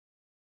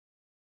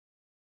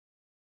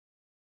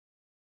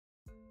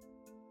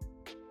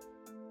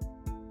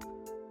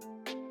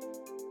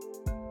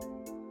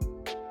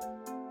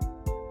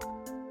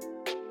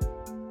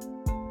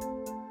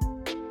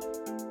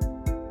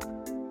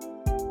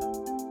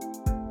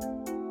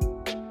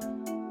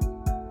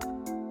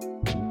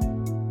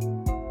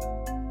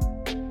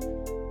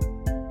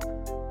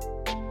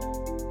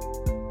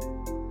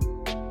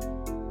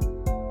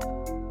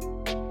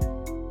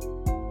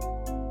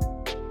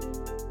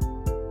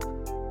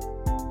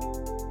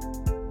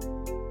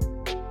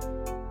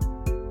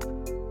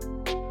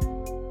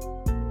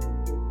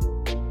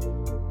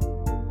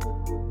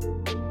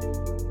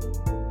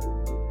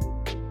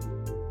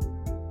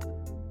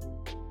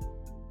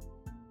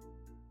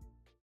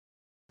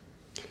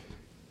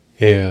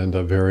and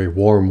a very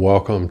warm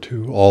welcome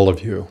to all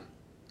of you.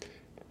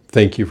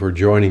 Thank you for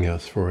joining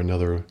us for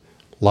another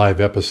live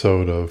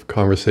episode of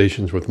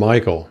Conversations with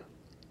Michael.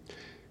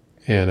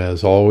 And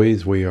as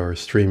always, we are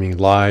streaming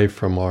live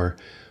from our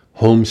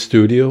home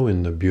studio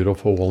in the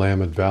beautiful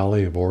Willamette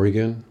Valley of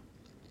Oregon.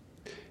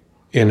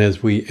 And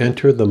as we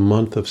enter the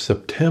month of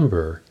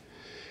September,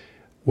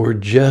 we're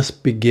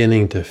just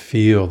beginning to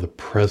feel the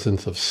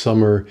presence of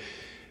summer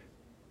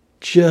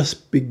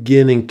just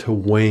beginning to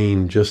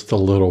wane just a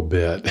little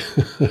bit.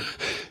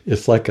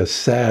 It's like a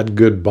sad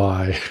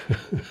goodbye.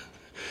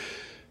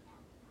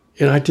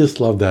 And I just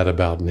love that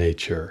about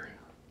nature.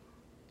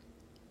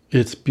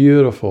 It's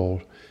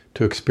beautiful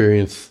to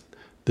experience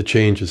the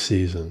change of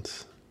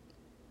seasons.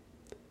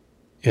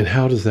 And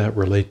how does that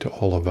relate to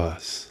all of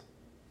us?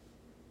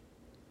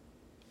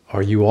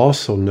 Are you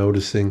also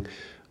noticing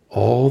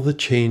all the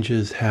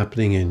changes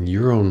happening in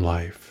your own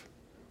life?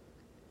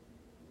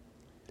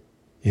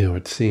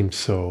 It seems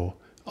so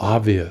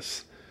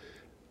obvious,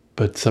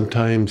 but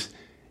sometimes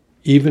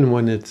even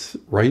when it's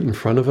right in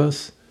front of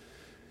us,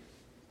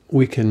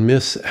 we can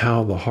miss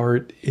how the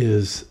heart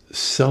is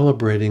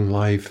celebrating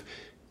life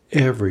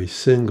every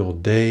single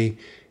day,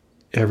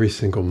 every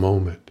single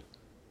moment.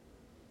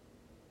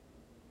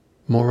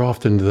 More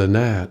often than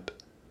that,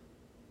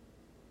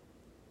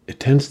 it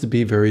tends to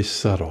be very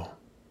subtle.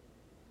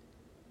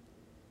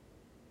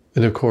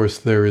 And of course,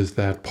 there is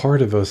that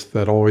part of us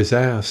that always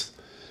asks,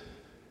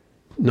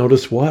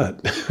 notice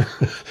what?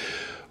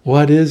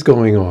 What is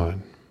going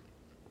on?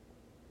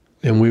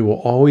 And we will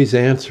always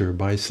answer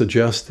by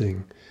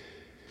suggesting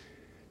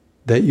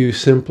that you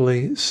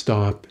simply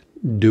stop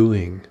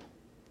doing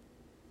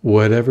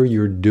whatever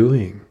you're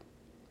doing.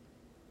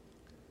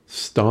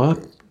 Stop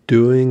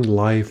doing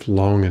life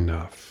long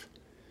enough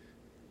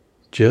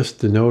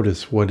just to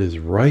notice what is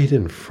right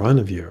in front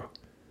of you.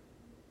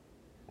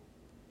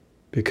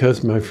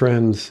 Because, my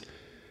friends,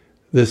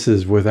 this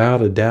is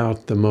without a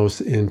doubt the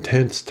most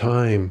intense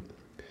time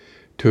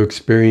to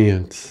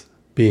experience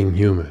being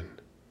human.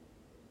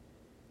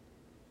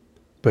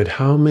 But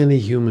how many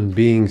human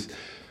beings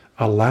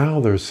allow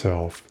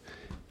themselves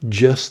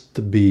just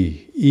to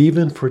be,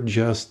 even for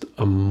just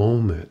a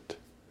moment?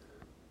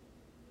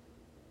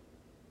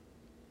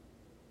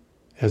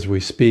 As we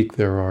speak,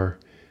 there are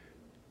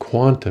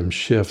quantum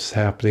shifts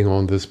happening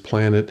on this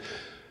planet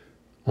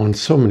on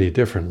so many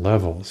different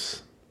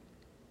levels.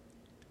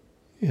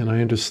 And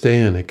I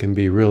understand it can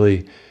be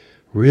really,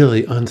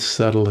 really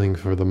unsettling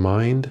for the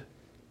mind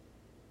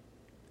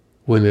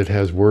when it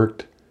has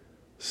worked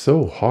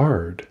so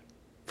hard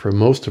for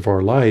most of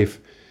our life,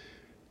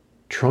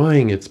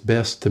 trying its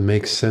best to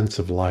make sense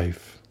of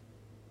life,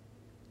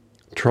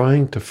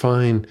 trying to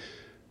find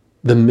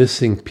the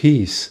missing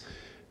piece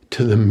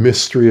to the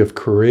mystery of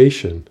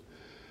creation.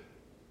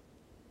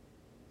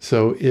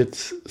 So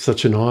it's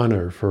such an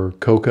honor for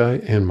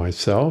Coca and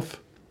myself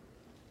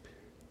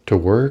to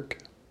work,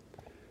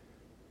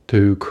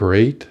 to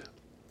create,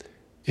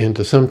 and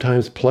to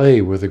sometimes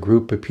play with a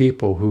group of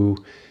people who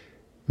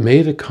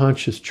made a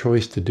conscious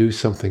choice to do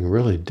something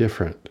really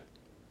different.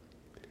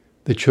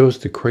 They chose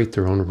to create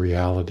their own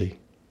reality.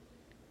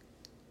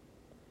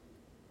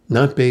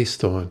 Not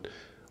based on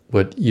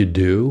what you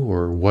do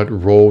or what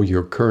role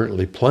you're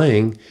currently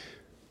playing,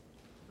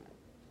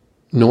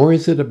 nor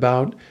is it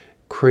about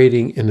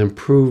creating an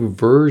improved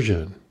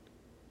version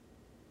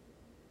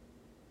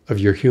of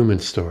your human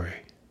story.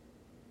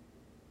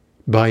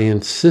 By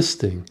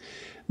insisting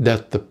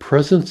that the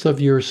presence of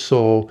your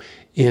soul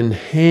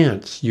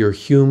enhance your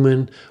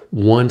human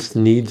wants,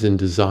 needs, and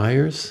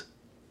desires,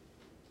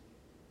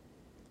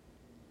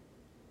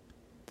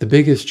 the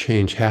biggest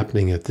change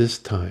happening at this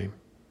time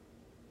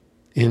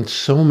in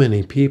so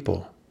many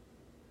people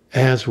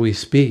as we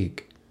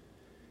speak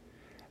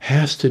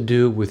has to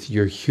do with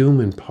your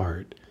human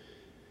part.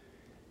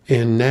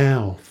 And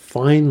now,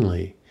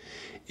 finally,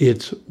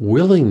 its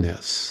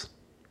willingness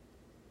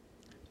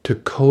to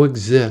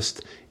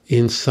coexist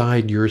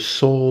inside your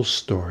soul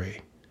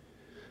story,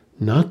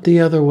 not the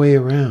other way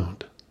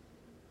around.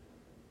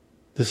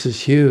 This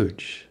is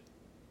huge,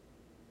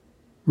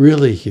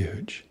 really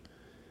huge.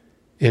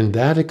 And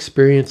that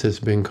experience has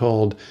been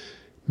called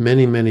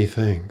many, many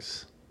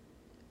things.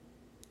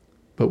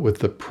 But with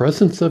the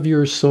presence of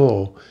your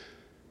soul,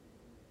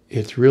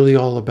 it's really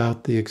all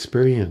about the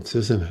experience,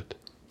 isn't it?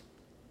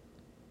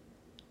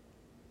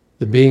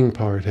 The being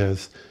part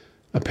has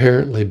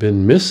apparently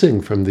been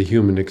missing from the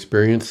human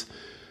experience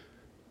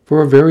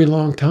for a very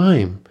long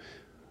time.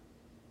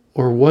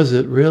 Or was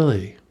it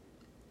really?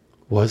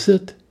 Was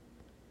it?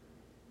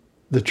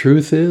 The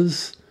truth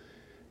is,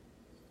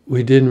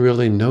 we didn't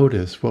really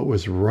notice what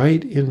was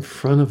right in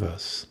front of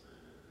us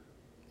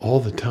all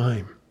the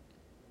time.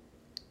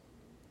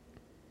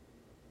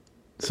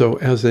 So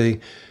as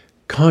a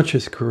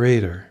conscious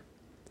creator,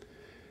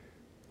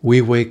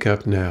 we wake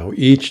up now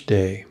each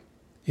day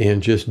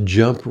and just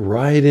jump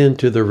right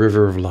into the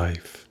river of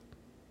life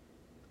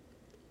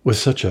with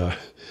such a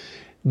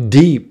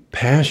deep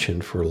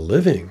passion for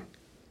living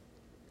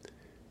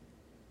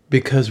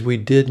because we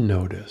did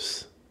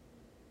notice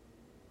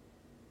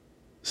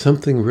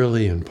something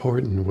really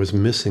important was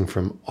missing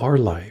from our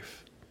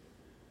life.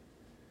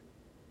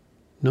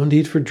 No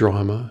need for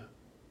drama.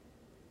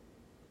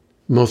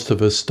 Most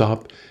of us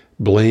stop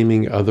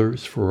blaming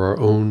others for our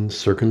own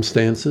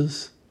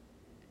circumstances.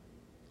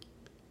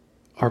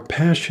 Our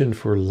passion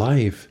for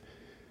life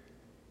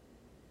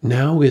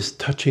now is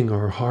touching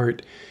our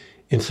heart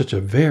in such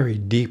a very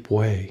deep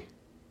way,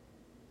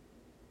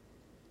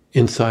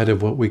 inside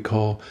of what we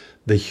call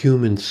the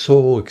human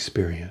soul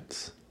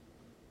experience.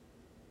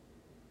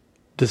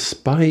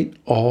 Despite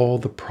all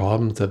the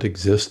problems that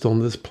exist on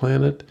this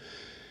planet,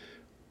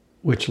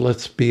 which,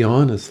 let's be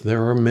honest,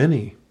 there are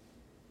many.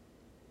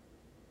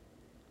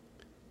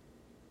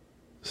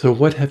 So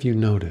what have you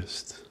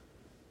noticed?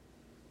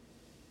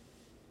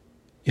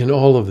 In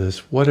all of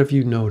this, what have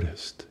you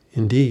noticed?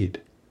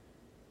 Indeed,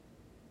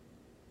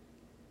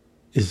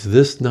 is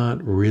this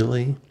not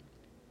really,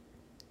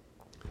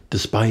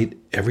 despite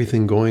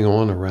everything going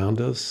on around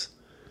us,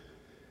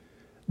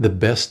 the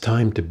best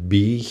time to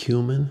be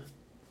human?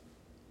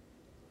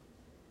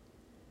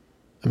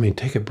 I mean,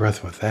 take a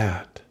breath with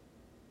that.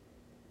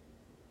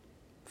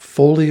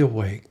 Fully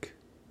awake,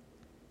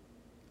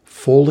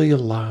 fully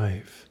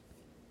alive,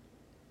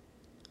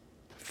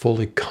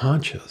 fully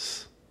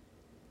conscious.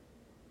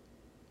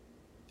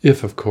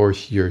 If, of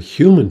course, your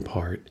human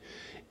part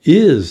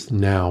is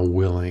now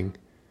willing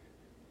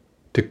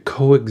to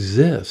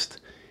coexist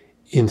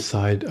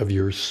inside of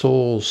your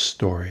soul's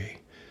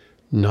story,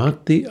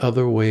 not the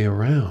other way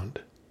around.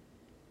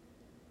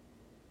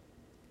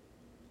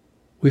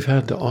 We've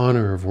had the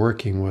honor of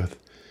working with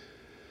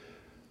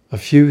a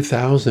few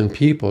thousand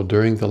people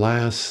during the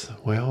last,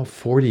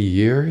 40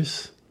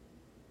 years.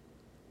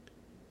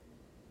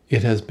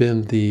 It has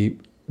been the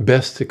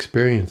best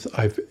experience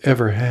I've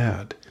ever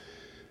had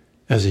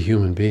as a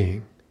human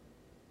being.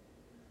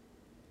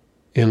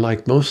 And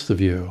like most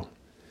of you,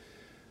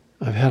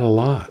 I've had a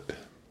lot.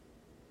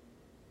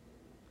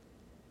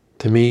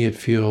 To me, it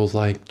feels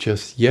like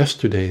just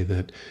yesterday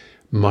that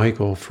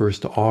Michael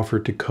first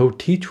offered to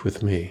co-teach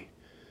with me.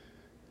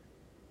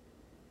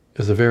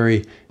 As a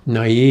very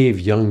naive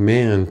young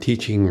man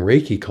teaching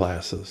Reiki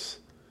classes.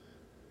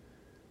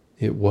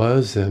 It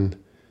was and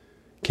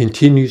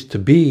continues to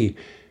be,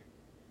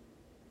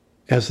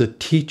 as a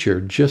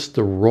teacher, just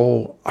the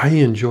role I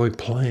enjoy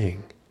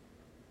playing.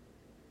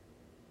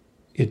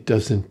 It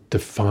doesn't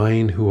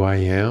define who I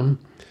am,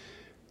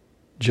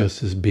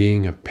 just as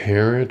being a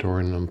parent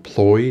or an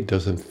employee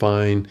doesn't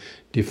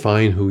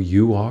define who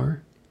you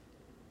are.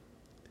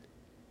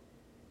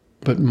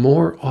 But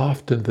more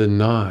often than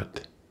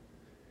not,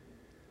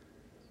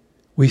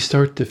 we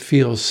start to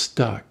feel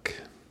stuck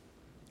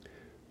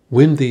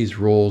when these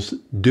roles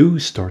do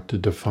start to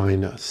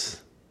define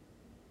us.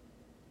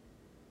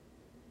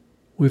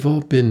 We've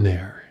all been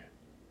there.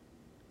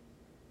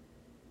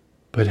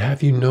 But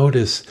have you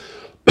noticed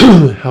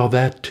how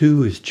that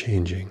too is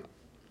changing?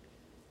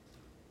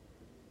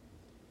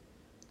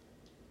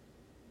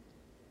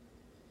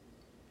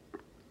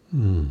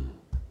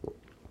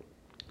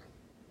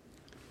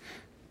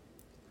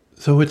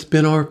 So it's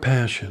been our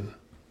passion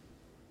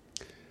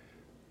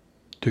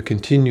to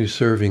continue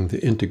serving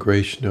the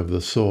integration of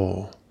the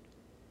soul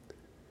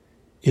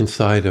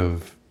inside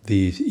of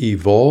these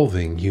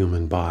evolving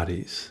human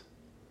bodies.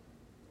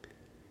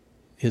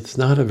 It's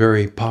not a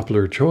very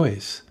popular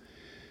choice,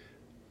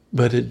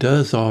 but it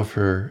does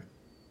offer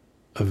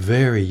a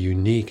very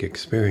unique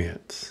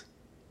experience.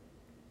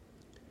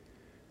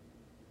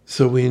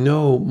 So we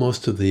know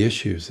most of the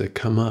issues that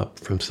come up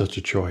from such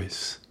a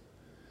choice.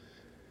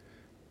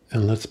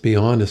 And let's be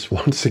honest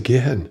once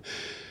again,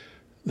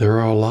 there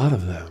are a lot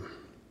of them.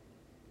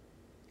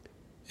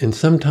 And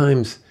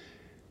sometimes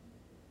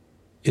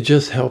it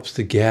just helps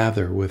to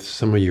gather with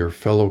some of your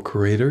fellow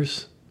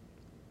creators,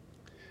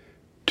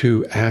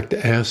 to act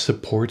as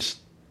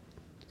supports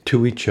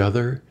to each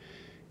other,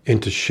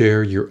 and to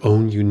share your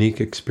own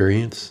unique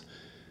experience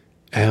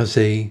as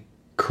a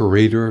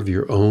creator of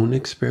your own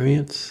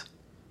experience.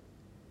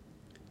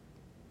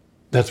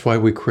 That's why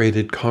we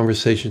created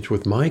Conversations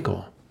with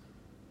Michael.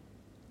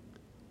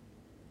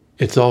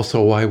 It's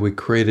also why we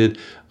created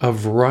a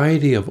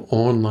variety of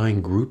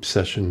online group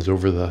sessions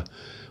over the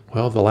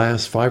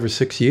last 5 or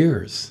 6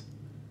 years.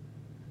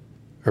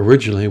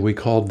 Originally, we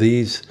called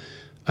these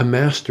a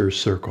master's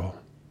circle.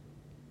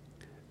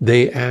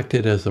 They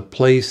acted as a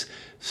place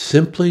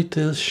simply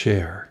to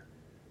share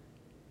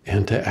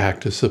and to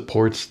act as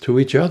supports to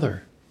each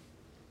other.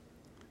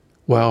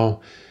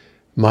 While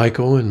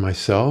Michael and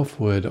myself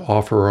would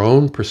offer our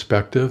own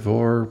perspective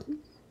or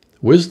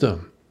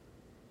wisdom.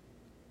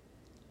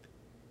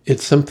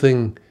 It's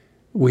something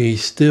we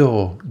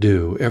still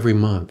do every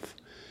month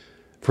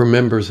for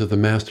members of the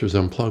Masters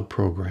Unplugged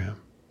program.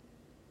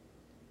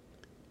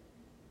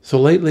 So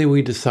lately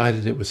we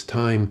decided it was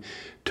time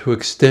to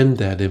extend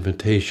that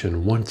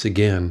invitation once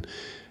again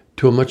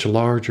to a much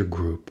larger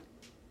group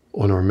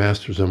on our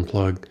Masters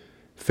Unplugged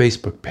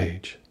Facebook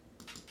page.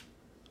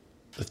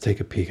 Let's take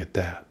a peek at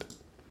that.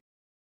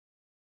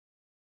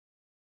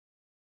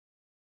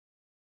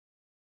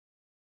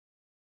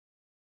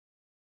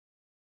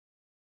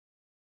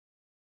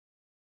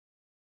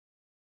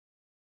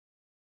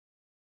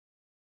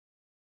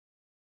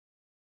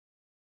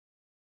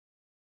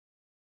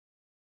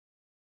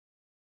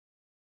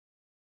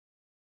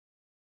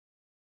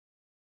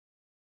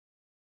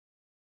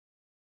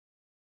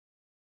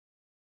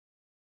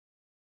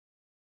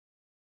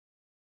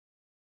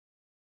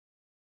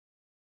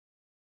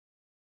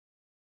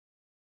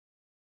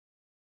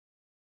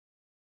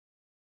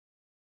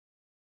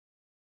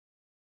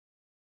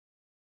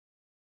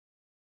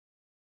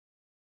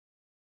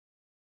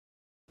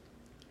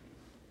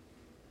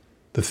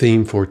 The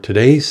theme for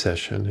today's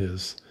session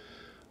is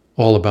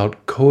all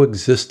about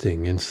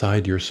coexisting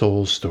inside your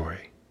soul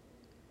story.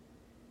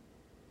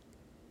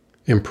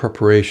 In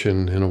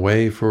preparation, in a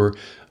way, for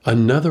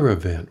another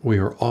event we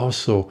are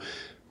also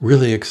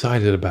really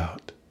excited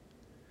about.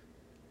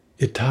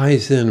 It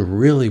ties in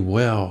really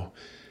well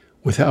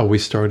with how we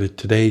started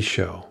today's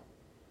show.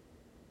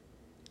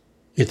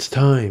 It's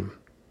time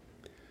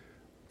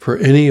for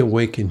any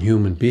awakened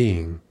human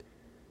being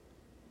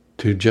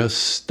to just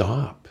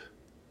stop.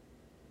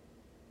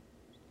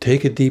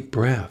 Take a deep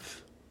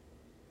breath.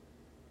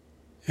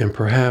 And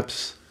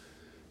perhaps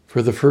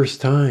for the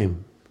first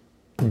time,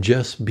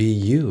 just be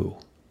you.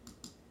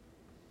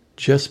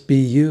 Just be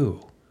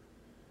you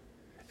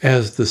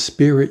as the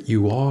spirit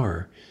you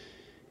are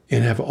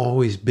and have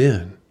always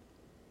been.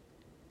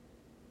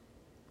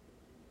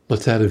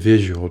 Let's add a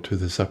visual to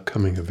this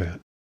upcoming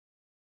event.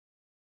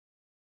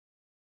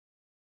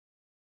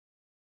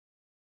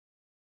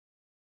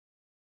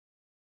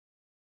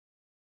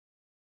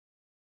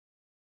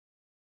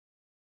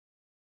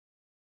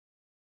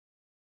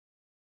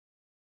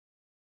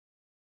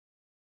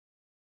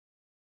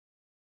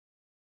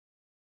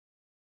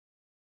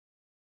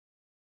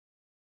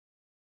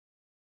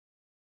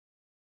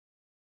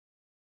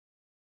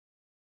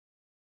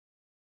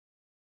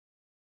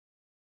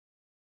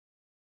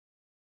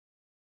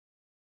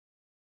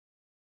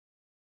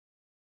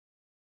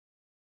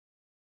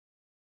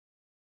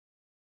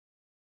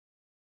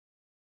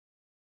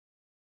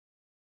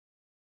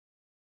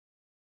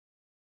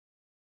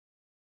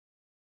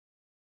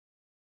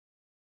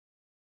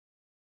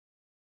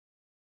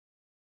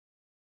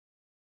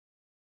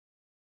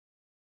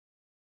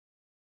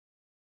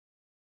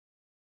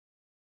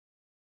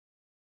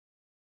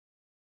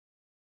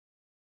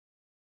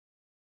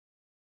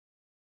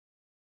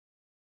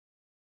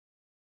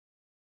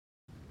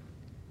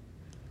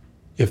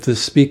 If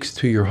this speaks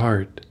to your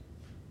heart,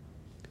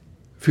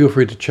 feel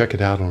free to check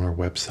it out on our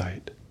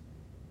website.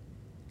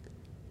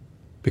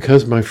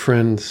 Because, my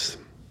friends,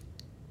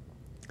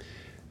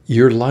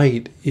 your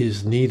light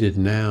is needed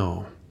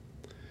now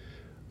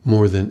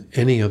more than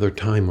any other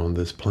time on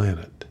this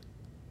planet.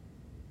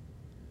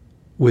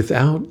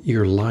 Without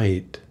your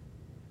light,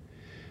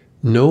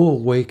 no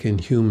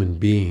awakened human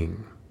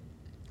being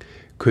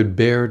could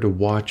bear to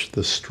watch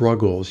the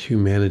struggles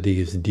humanity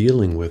is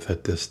dealing with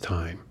at this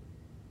time.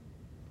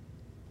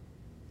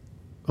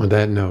 On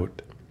that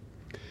note,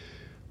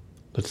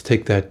 let's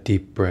take that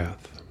deep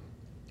breath.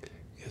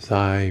 As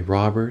I,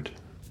 Robert,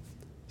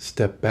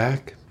 step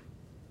back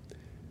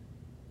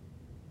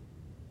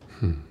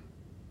and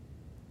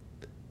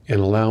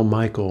allow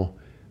Michael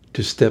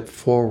to step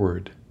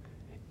forward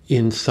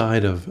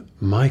inside of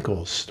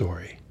Michael's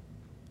story.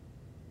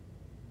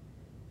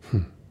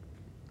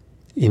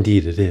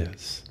 Indeed it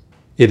is.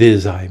 It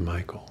is I,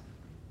 Michael.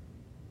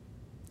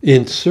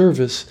 In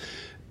service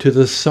to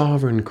the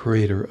sovereign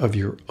creator of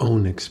your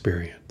own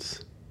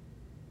experience.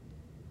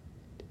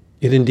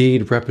 It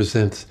indeed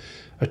represents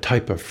a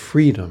type of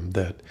freedom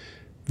that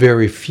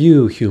very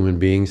few human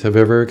beings have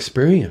ever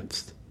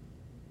experienced.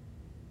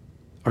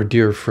 Our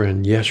dear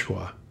friend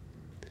Yeshua,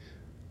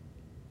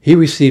 he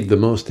received the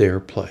most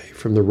airplay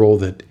from the role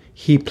that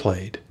he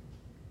played.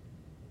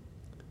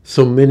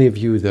 So many of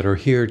you that are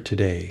here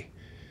today,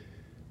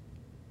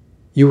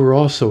 you were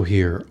also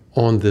here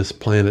on this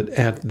planet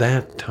at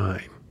that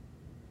time.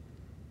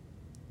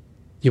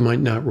 You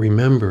might not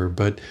remember,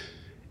 but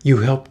you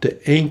helped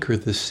to anchor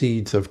the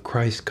seeds of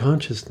Christ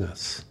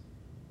consciousness.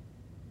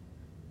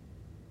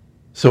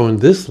 So in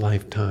this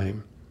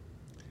lifetime,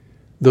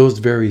 those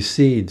very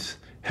seeds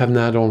have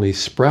not only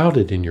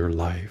sprouted in your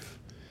life,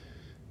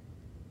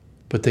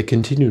 but they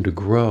continue to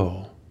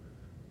grow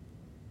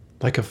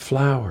like a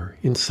flower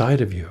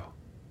inside of you.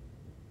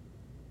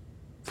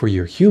 For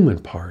your human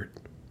part,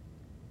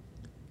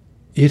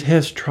 it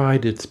has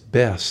tried its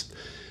best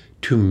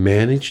to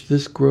manage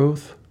this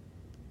growth.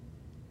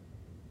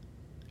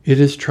 It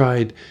has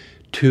tried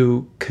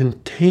to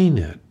contain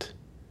it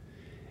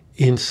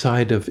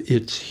inside of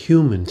its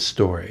human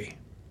story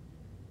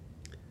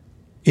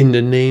in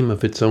the name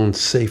of its own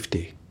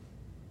safety.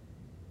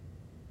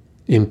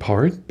 In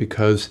part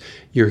because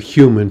your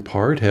human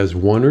part has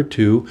one or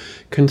two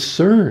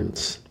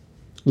concerns,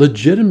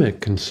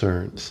 legitimate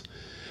concerns,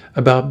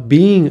 about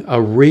being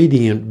a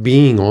radiant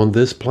being on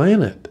this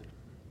planet.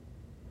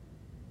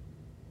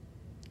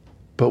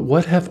 But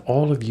what have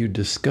all of you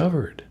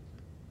discovered?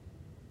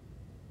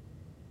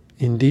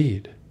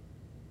 Indeed,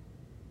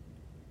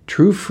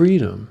 true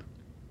freedom,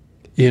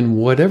 in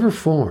whatever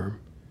form,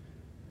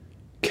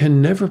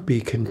 can never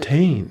be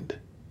contained,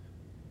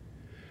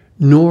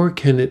 nor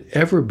can it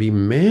ever be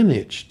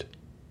managed.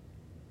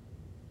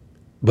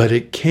 But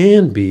it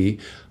can be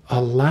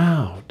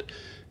allowed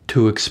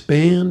to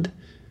expand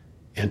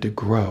and to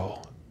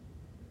grow,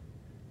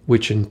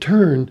 which in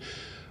turn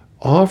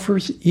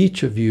offers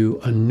each of you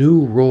a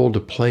new role to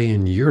play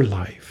in your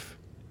life.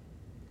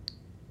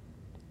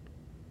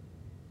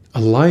 A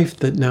life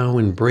that now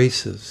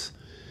embraces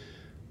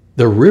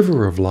the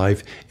river of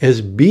life as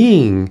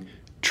being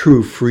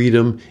true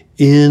freedom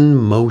in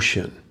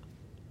motion.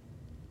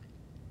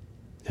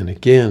 And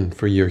again,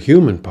 for your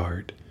human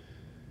part,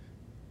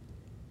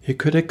 it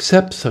could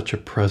accept such a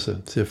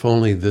presence if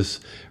only this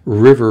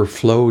river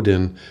flowed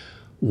in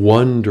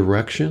one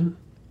direction,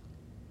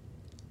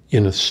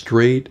 in a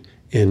straight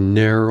and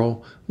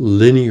narrow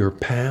linear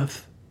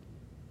path,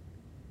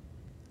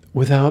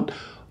 without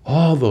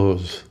all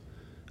those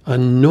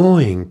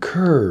annoying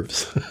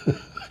curves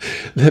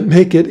that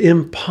make it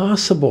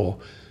impossible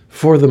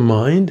for the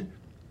mind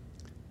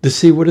to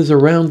see what is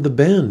around the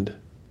bend.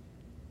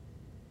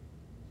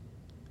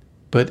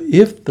 But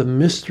if the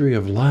mystery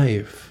of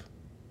life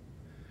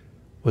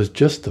was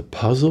just a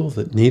puzzle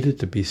that needed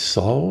to be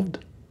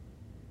solved,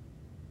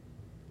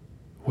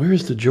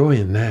 where's the joy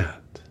in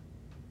that?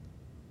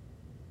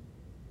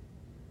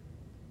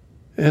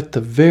 At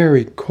the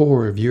very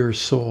core of your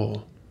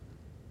soul,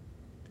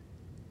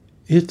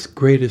 its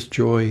greatest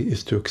joy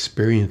is to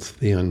experience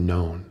the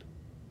unknown.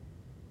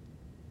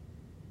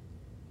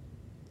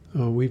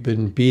 Oh, we've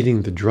been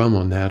beating the drum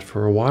on that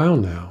for a while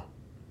now.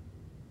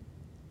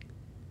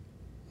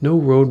 No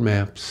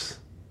roadmaps,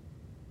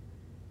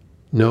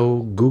 no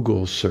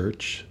Google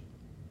search.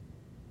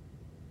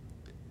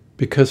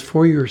 Because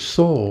for your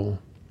soul,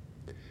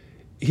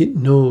 it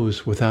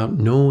knows without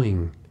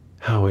knowing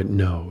how it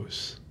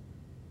knows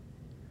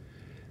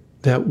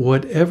that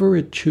whatever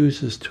it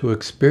chooses to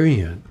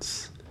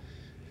experience,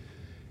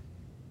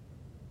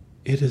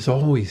 it is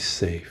always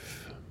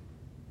safe.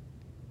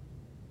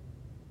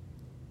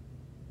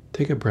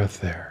 Take a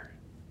breath there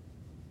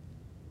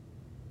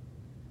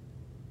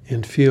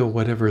and feel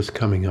whatever is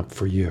coming up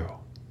for you.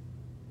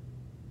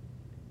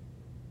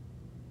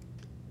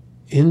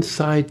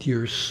 Inside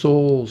your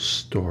soul's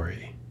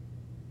story,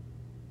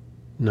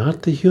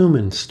 not the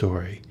human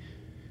story,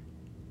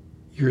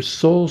 your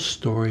soul's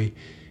story,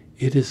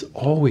 it is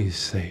always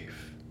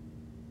safe.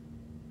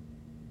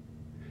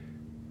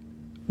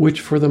 Which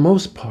for the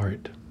most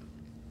part,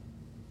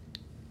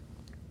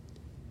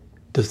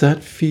 does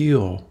that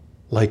feel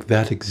like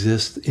that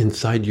exists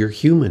inside your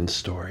human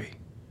story?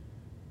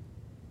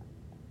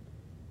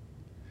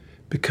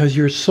 Because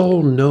your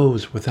soul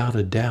knows without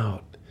a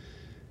doubt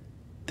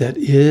that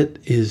it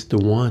is the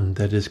one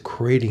that is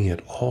creating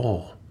it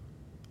all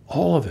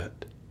of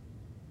it.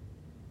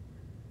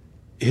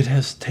 It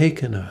has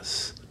taken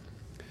us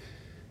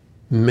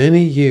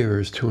many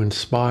years to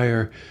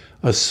inspire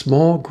a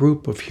small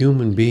group of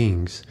human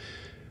beings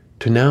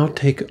to now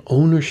take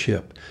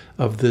ownership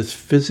of this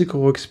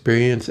physical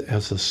experience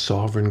as a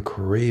sovereign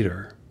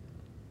creator.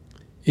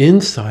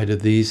 Inside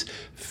of these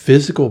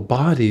physical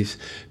bodies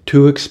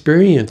to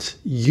experience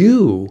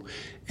you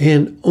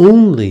and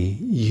only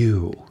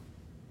you.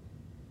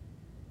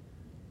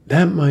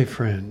 That, my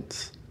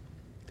friends,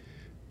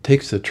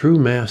 takes a true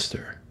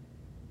master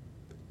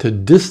to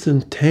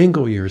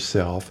disentangle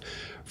yourself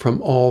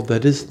from all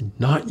that is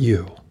not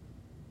you.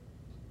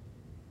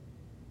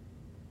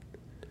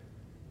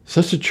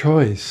 Such a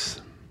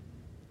choice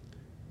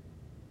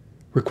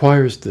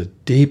requires the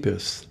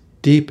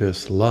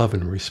deepest love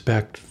and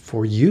respect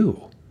for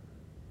you.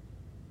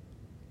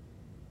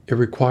 It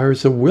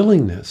requires a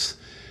willingness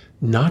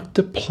not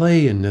to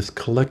play in this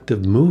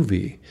collective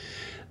movie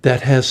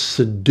that has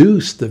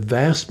seduced the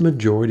vast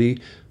majority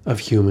of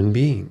human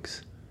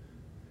beings.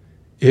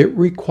 It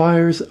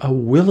requires a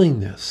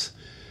willingness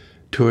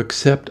to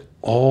accept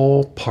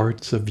all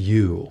parts of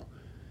you.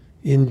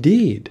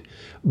 Indeed,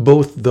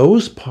 both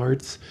those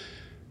parts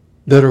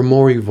that are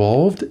more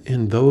evolved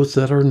and those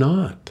that are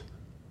not.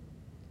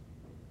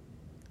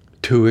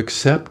 To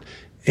accept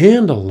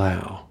and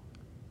allow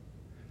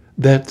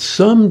that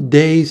some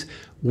days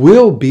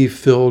will be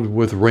filled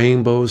with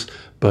rainbows,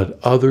 but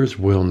others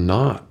will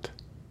not.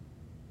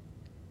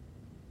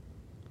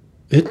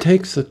 It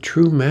takes a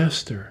true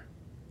master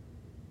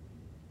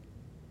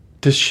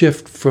to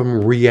shift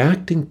from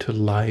reacting to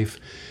life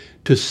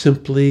to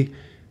simply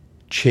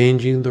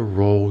changing the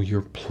role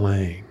you're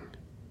playing.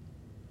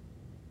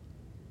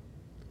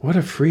 What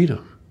a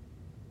freedom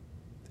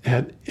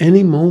at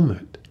any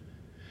moment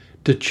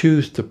to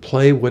choose to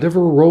play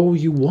whatever role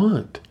you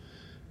want,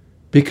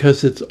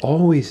 because it's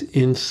always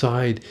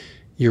inside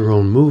your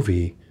own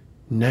movie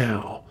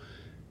now,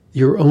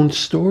 your own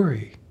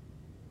story.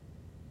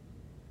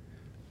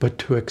 But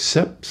to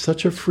accept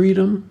such a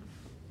freedom,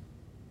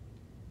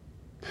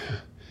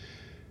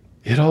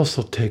 it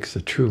also takes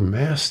a true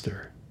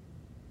master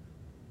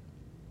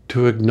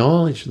to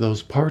acknowledge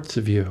those parts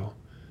of you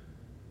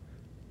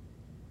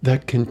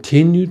that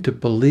continue to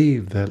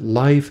believe that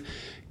life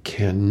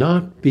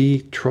cannot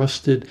be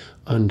trusted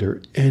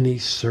under any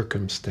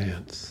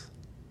circumstance.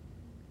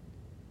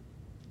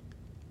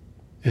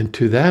 And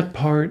to that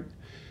part,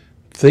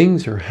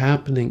 things are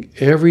happening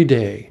every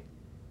day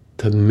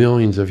to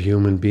millions of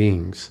human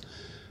beings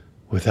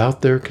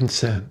without their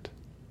consent.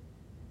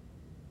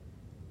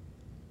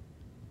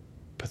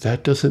 But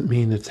that doesn't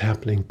mean it's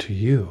happening to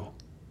you,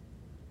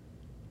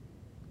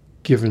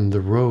 given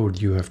the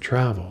road you have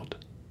traveled.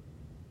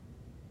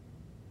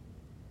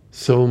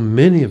 So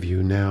many of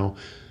you now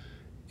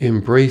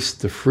embrace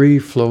the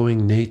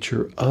free-flowing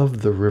nature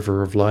of the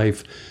river of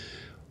life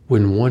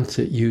when once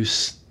it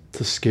used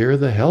to scare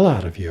the hell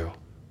out of you.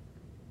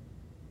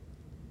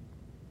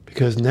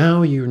 Because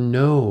now you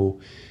know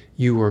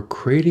you are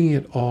creating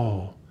it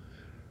all,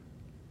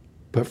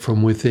 but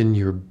from within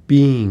your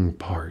being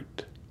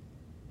part.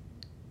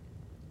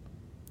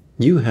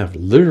 You have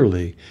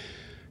literally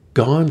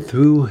gone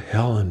through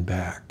hell and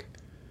back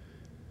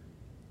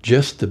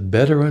just to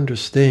better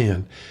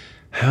understand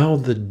how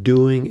the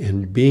doing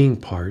and being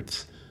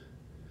parts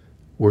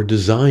were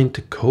designed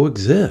to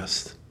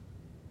coexist.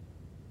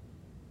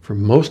 For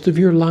most of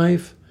your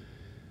life,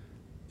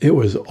 it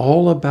was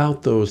all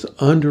about those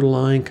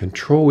underlying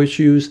control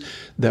issues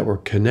that were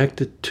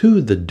connected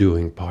to the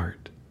doing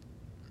part.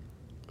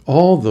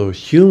 All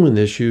those human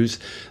issues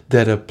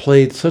that have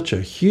played such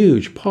a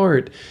huge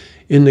part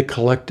in the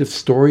collective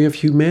story of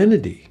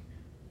humanity.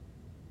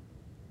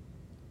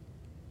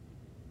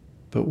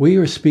 But we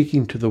are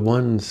speaking to the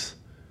ones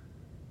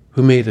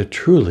who made a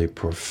truly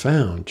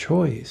profound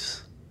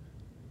choice.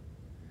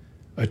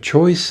 A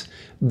choice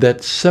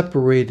that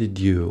separated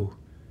you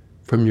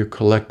from your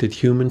collected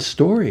human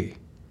story.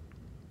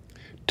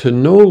 To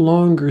no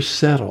longer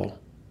settle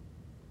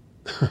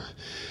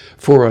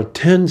for a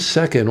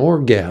 10-second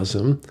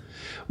orgasm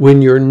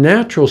when your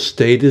natural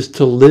state is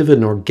to live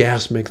an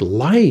orgasmic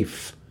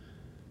life.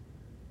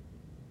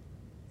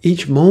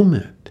 Each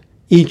moment,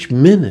 each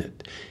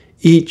minute,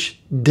 each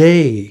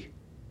day.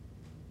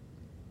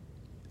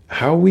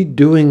 How are we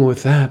doing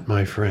with that,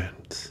 my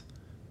friends?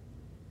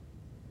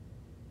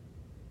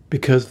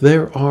 Because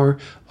there are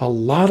a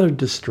lot of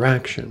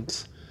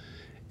distractions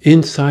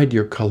inside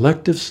your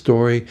collective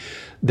story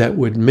that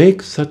would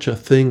make such a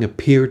thing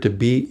appear to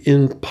be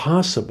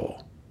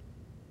impossible.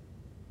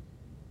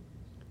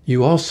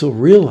 You also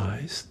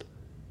realized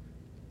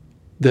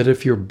that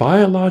if your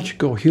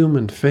biological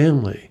human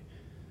family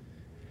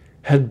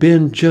had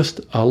been just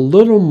a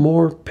little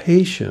more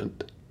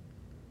patient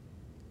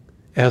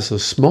as a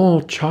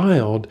small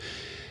child,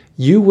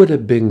 you would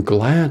have been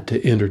glad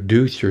to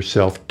introduce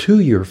yourself to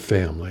your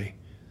family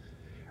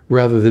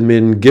rather than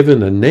being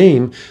given a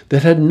name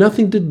that had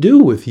nothing to do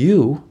with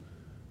you.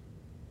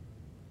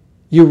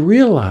 You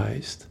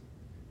realized,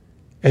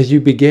 as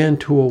you began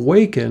to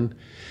awaken,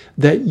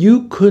 that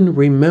you couldn't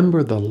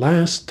remember the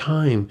last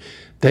time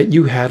that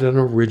you had an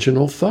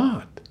original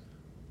thought.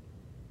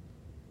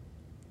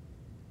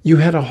 You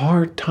had a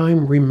hard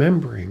time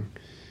remembering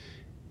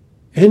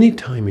any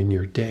time in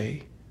your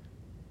day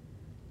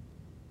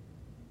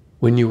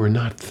when you were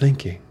not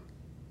thinking.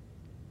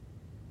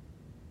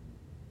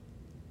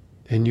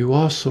 And you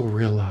also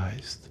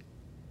realized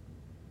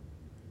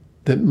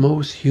that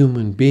most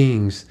human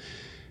beings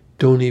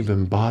don't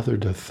even bother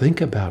to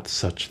think about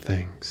such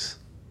things.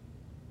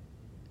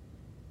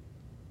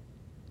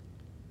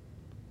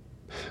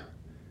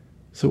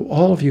 So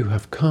all of you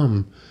have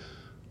come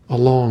a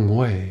long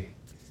way.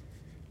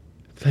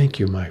 Thank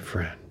you, my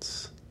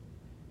friends,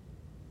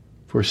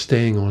 for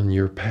staying on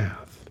your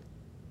path.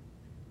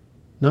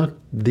 Not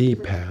the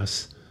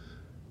path,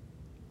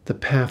 the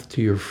path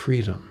to your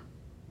freedom.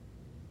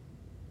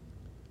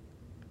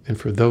 And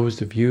for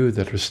those of you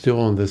that are still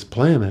on this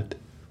planet,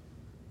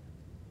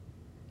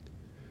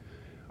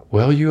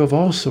 well, you have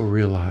also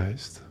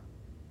realized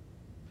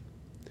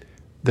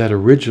that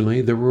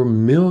originally there were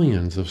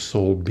millions of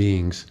soul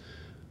beings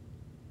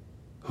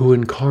who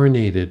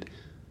incarnated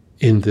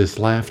in this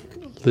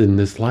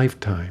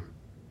lifetime.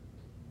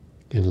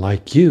 And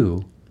like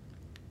you,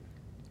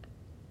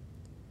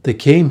 they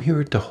came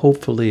here to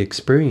hopefully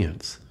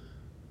experience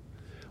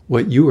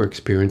what you are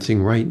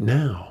experiencing right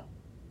now.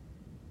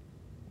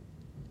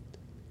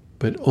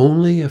 But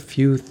only a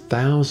few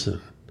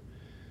thousand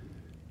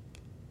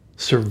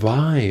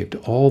survived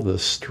all the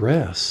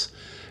stress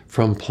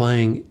from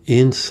playing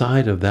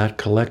inside of that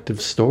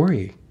collective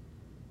story.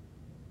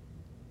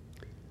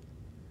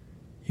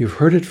 You've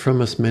heard it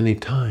from us many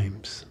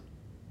times,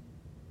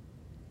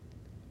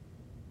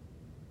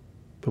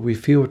 but we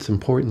feel it's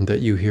important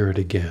that you hear it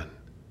again,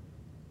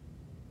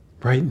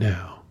 right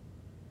now.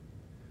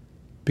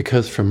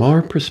 Because from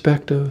our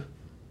perspective,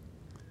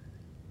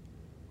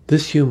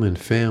 this human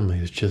family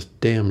is just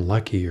damn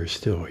lucky you're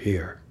still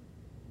here.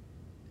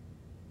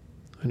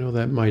 I know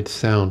that might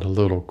sound a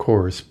little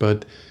coarse,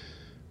 but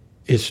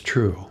it's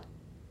true.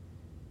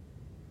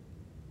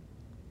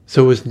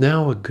 So is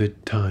now a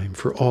good time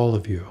for all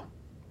of you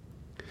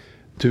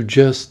to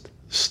just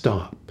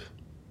stop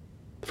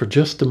for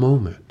just a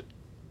moment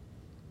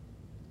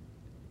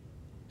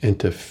and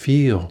to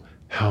feel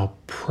how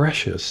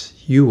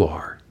precious you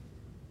are.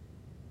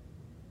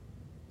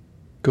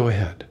 Go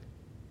ahead.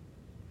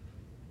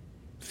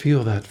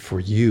 Feel that for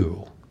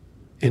you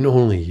and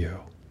only you.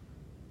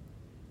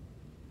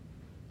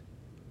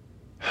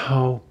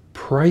 How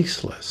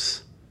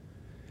priceless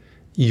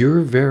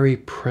your very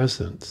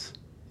presence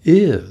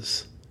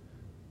is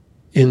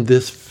in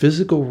this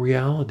physical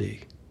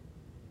reality.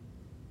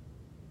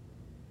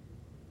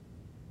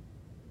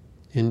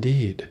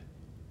 Indeed,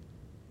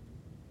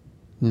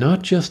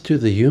 not just to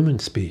the human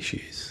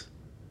species,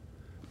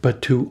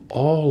 but to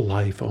all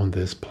life on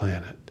this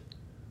planet.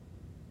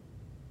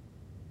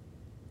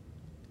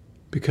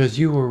 because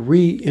you are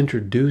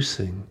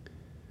reintroducing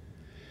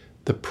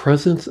the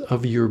presence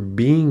of your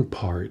being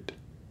part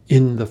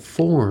in the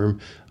form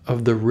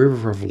of the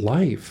river of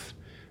life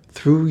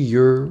through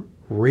your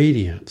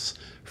radiance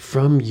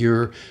from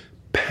your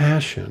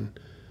passion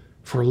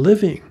for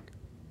living.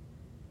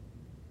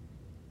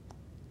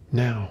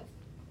 Now,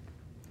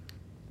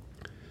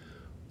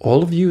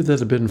 all of you that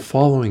have been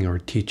following our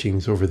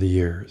teachings over the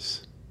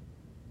years,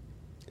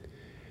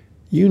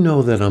 you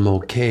know that I'm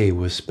okay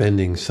with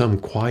spending some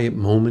quiet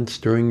moments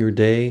during your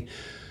day,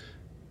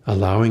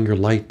 allowing your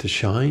light to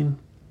shine.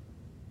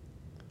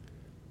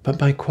 But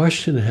my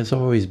question has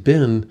always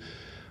been,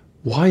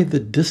 why the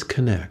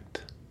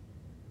disconnect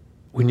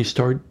when you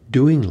start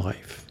doing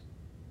life?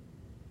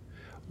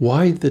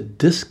 Why the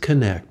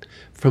disconnect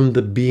from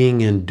the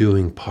being and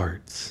doing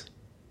parts?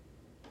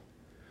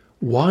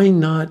 Why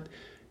not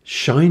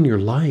shine your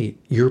light,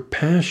 your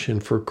passion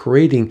for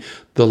creating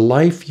the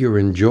life you're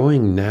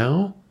enjoying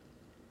now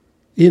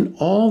in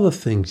all the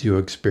things you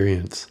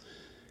experience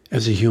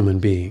as a human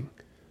being?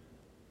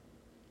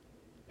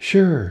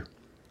 Sure,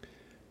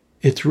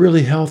 it's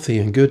really healthy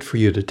and good for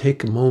you to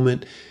take a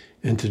moment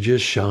and to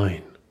just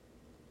shine.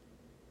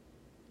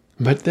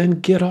 But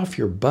then get off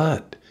your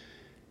butt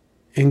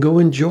and go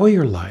enjoy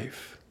your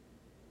life.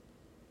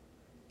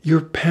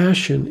 Your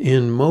passion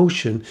in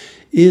motion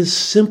is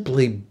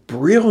simply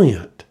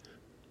brilliant.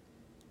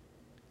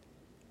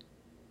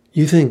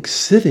 You think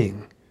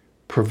sitting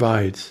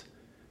provides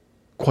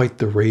quite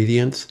the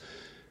radiance.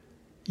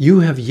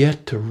 You have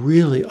yet to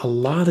really, a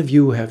lot of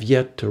you have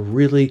yet to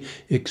really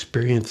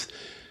experience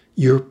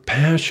your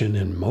passion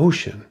in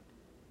motion.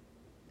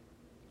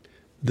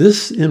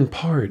 This, in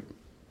part,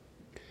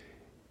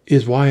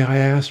 is why I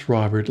asked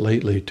Robert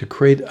lately to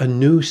create a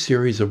new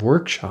series of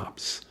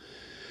workshops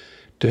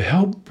to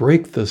help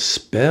break the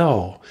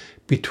spell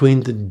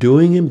between the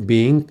doing and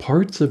being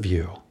parts of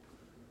you.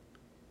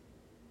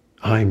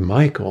 I,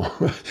 Michael,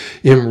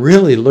 am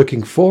really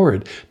looking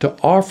forward to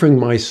offering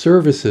my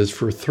services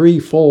for 3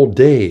 full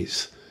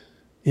days.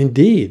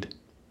 Indeed,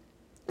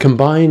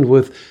 combined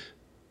with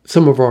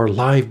some of our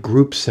live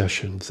group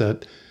sessions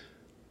that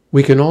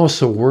we can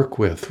also work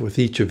with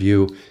each of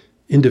you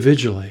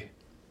individually.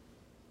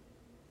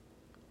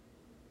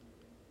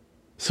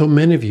 So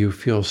many of you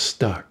feel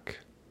stuck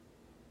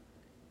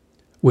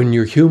when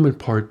your human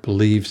part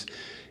believes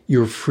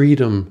your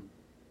freedom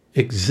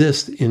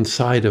exists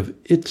inside of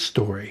its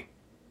story.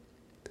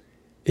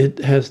 It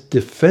has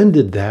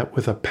defended that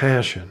with a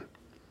passion.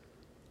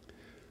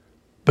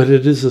 But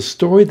it is a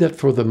story that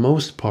for the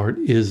most part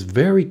is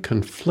very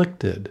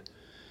conflicted,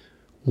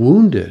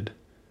 wounded,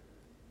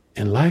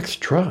 and lacks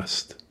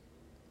trust.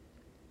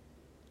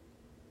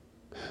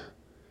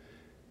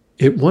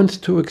 It wants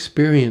to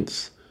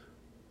experience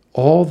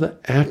all the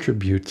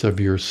attributes of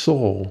your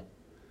soul,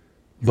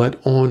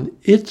 but on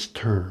its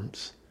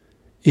terms,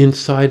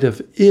 inside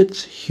of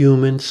its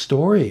human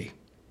story.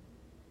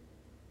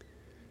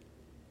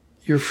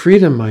 Your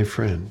freedom, my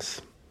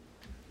friends,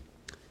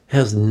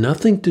 has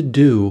nothing to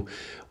do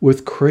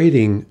with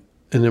creating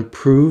an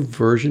improved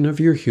version of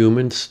your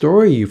human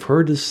story. You've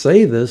heard us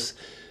say this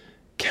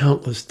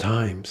countless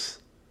times.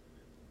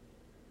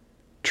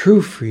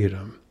 True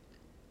freedom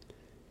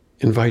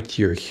invites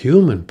your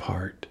human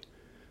part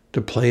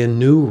to play a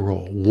new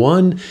role,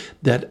 one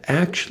that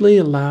actually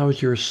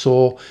allows your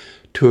soul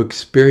to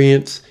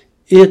experience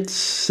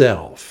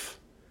itself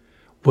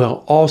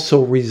while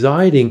also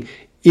residing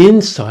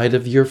inside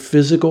of your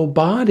physical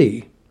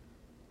body.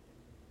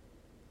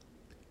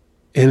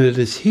 And it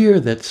is here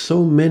that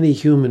so many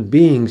human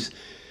beings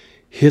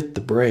hit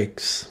the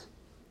brakes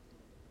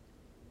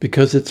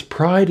because its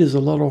pride is a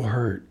little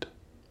hurt.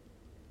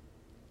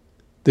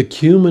 The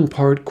human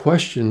part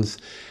questions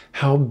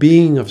how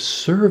being of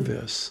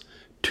service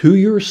to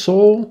your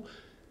soul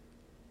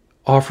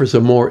offers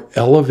a more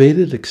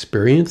elevated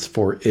experience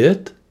for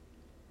it.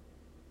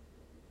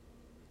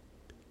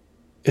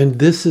 And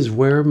this is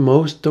where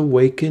most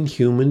awakened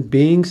human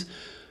beings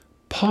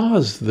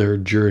pause their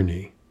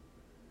journey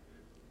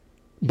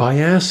by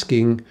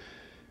asking,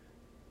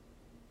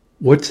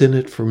 what's in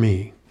it for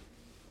me?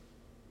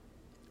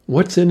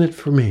 What's in it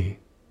for me?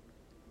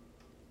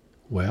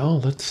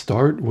 Well, let's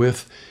start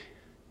with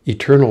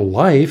eternal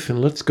life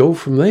and let's go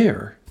from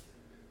there.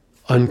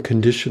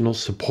 Unconditional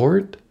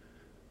support,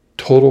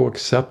 total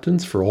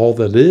acceptance for all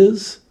that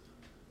is.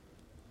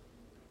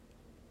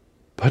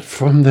 But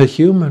from the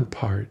human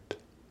part,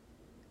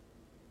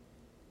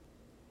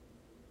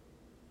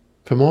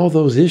 from all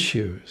those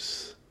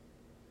issues,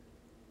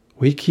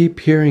 we keep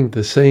hearing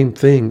the same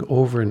thing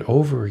over and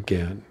over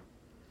again.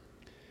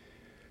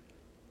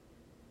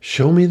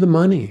 Show me the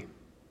money.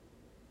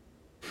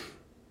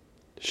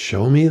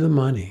 Show me the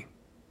money.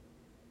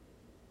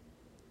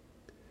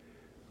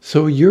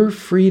 So your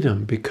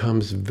freedom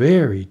becomes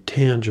very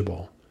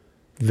tangible,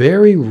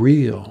 very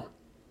real,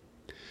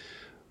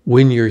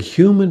 when your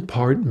human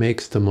part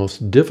makes the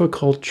most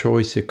difficult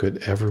choice it could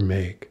ever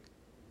make.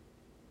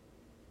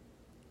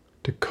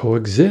 To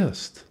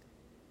coexist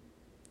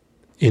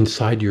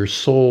inside your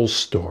soul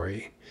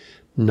story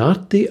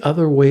not the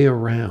other way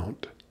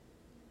around.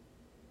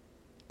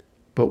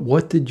 But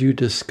what did you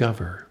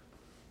discover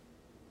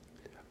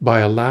by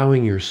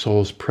allowing your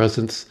soul's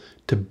presence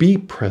to be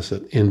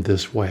present in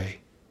this way?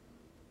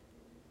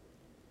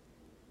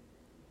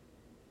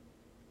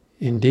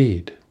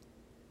 Indeed,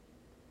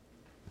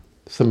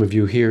 some of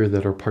you here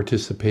that are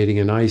participating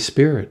in I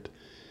Spirit,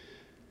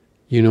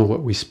 you know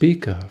what we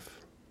speak of.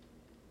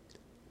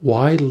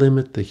 Why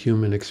limit the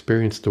human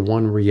experience to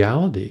one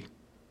reality?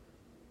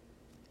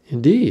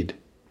 Indeed,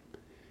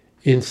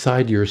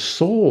 inside your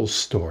soul's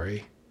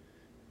story,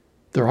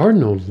 there are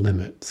no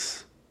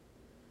limits.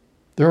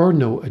 There are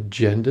no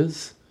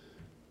agendas,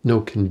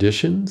 no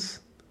conditions.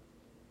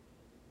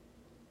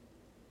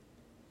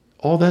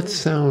 All that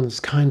sounds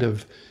kind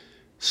of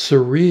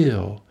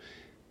surreal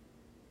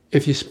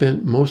if you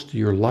spent most of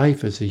your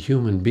life as a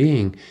human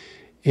being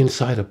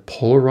inside a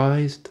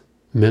polarized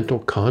mental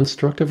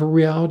construct of a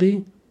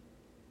reality.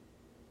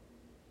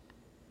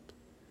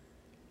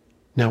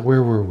 Now,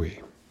 where were we?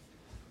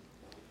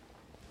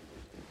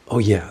 Oh,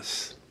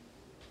 yes.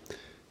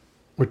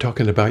 We're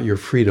talking about your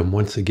freedom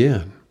once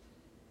again.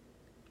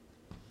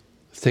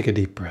 Let's take a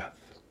deep breath.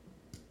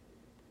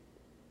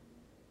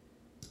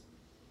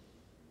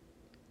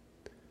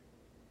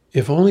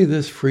 If only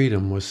this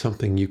freedom was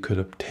something you could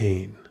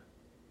obtain,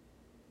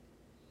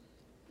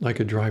 like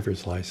a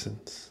driver's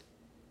license.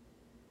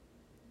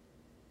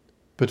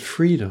 But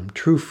freedom,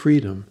 true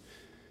freedom,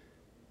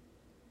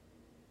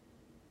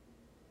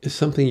 is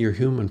something your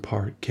human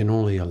part can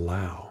only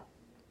allow.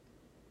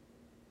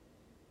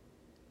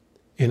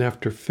 And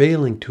after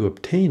failing to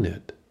obtain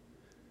it,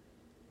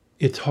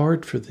 it's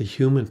hard for the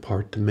human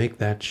part to make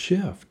that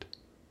shift.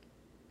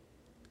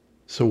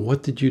 So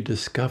what did you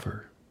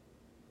discover?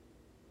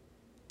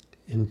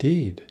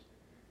 Indeed,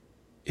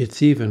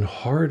 it's even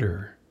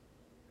harder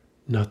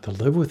not to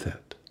live with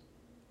it.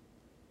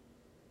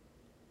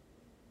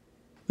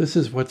 This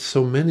is what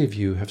so many of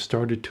you have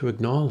started to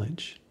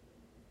acknowledge.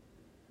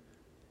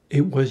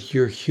 It was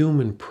your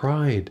human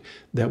pride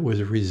that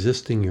was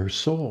resisting your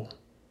soul.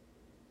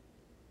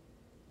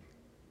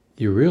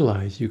 You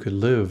realize you could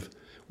live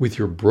with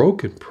your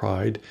broken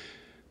pride,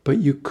 but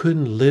you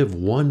couldn't live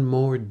one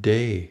more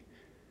day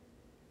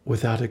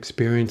without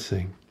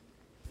experiencing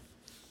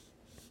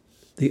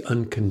the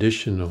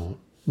unconditional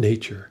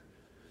nature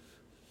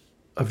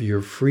of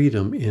your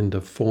freedom in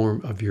the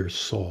form of your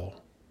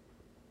soul.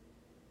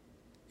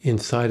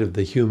 Inside of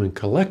the human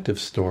collective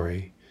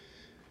story,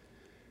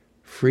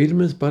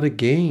 freedom is but a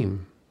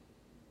game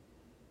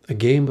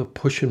of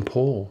push and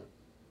pull,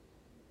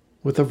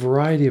 with a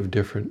variety of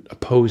different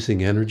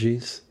opposing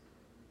energies.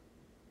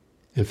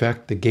 In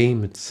fact, the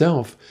game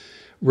itself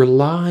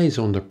relies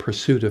on the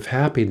pursuit of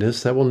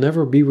happiness that will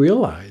never be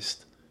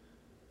realized.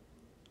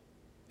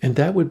 And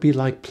that would be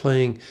like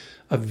playing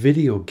a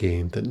video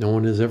game that no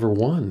one has ever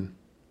won.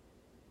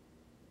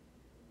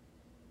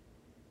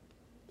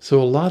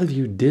 So a lot of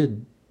you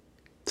did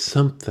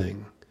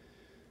something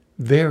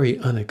very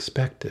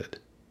unexpected.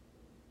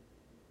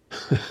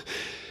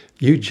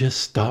 You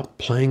just stopped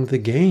playing the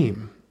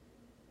game.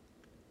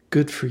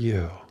 Good for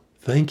you.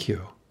 Thank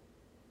you.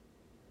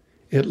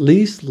 At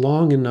least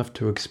long enough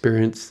to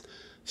experience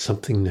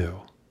something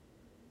new.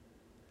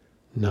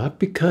 Not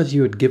because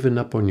you had given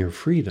up on your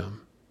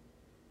freedom.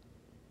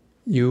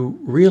 You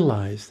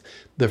realized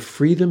the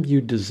freedom you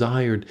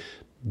desired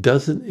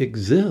doesn't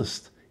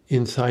exist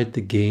inside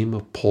the game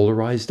of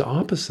polarized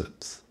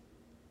opposites.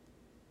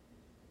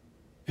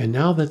 And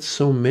now that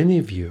so many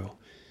of you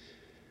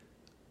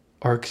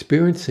are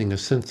experiencing a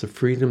sense of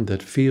freedom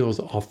that feels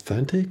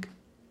authentic,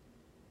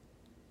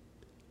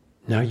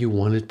 now you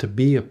want it to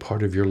be a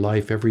part of your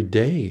life every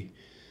day,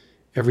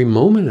 every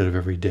moment of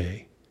every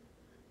day.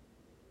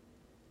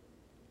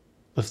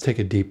 Let's take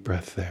a deep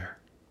breath there.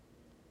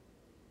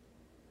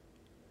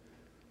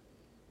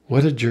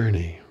 What a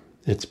journey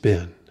it's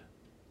been.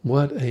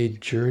 What a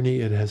journey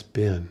it has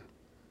been.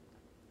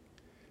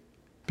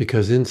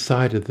 Because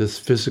inside of this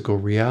physical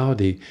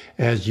reality,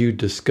 as you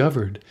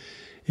discovered,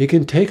 it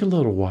can take a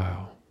little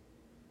while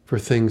for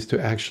things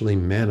to actually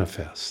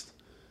manifest.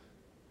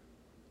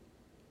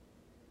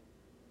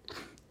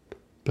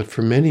 But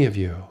for many of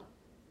you,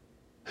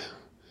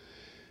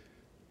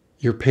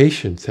 your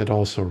patience had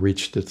also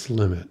reached its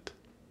limit.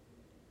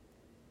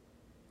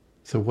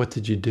 So what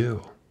did you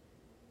do?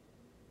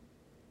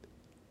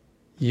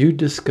 You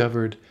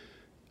discovered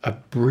a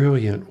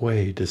brilliant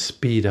way to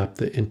speed up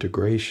the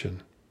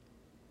integration.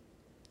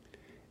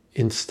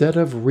 Instead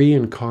of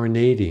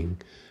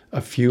reincarnating a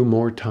few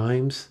more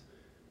times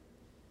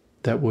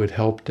that would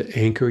help to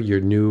anchor your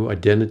new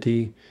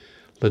identity,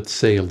 let's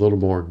say a little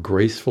more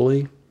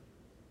gracefully,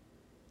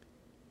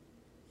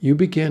 you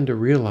began to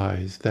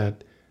realize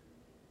that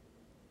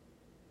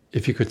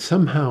if you could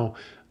somehow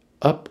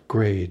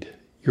upgrade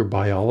your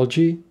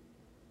biology,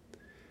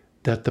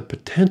 that the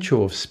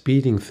potential of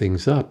speeding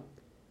things up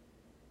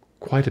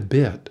quite a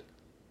bit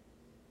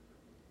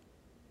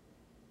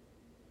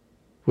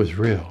was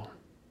real,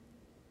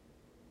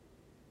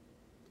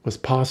 was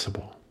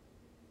possible.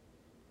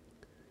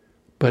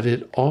 But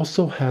it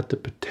also had the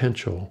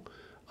potential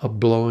of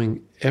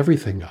blowing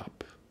everything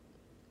up.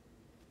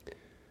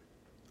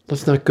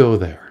 Let's not go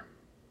there.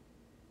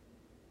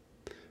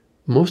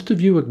 Most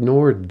of you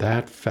ignored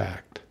that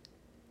fact.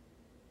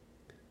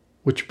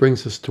 Which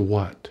brings us to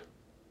what?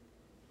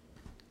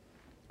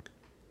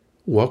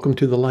 Welcome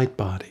to the light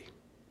body.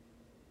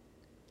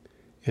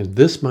 And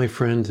this, my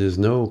friends, is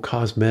no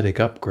cosmetic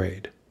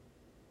upgrade.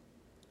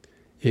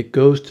 It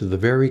goes to the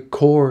very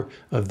core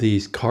of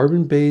these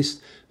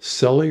carbon-based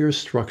cellular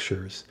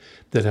structures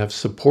that have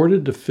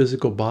supported the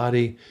physical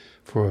body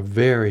for a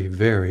very,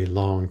 very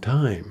long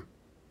time.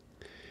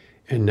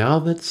 And now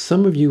that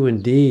some of you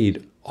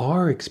indeed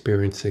are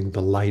experiencing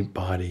the light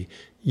body,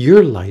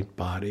 your light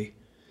body,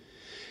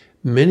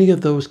 many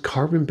of those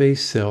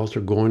carbon-based cells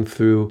are going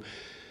through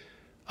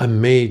a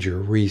major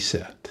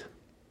reset,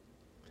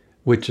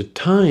 which at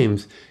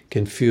times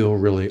can feel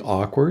really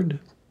awkward,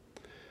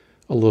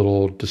 a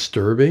little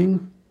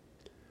disturbing,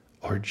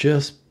 or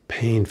just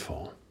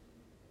painful.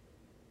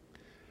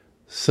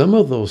 Some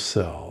of those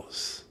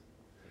cells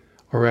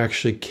are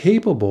actually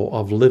capable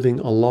of living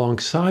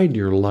alongside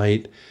your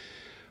light,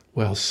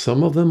 while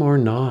some of them are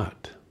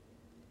not.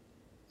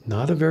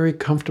 Not a very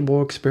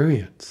comfortable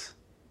experience.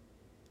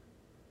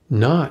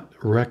 Not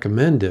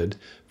recommended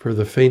for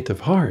the faint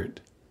of heart.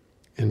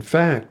 In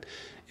fact,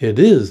 it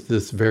is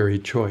this very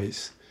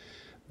choice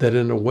that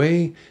in a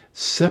way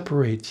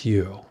separates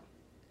you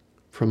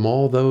from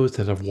all those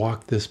that have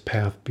walked this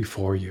path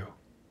before you.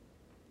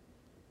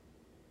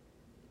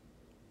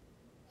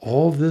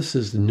 All this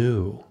is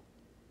new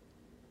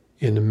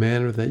in the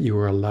manner that you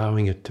are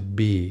allowing it to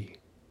be.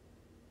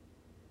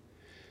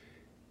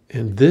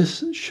 And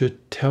this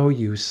should tell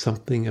you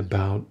something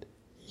about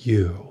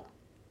you.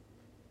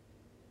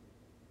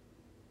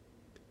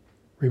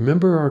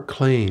 Remember our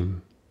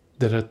claim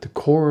that at the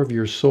core of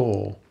your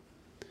soul,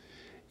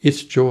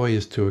 its joy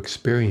is to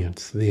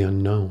experience the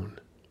unknown.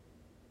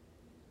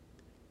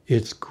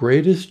 Its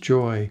greatest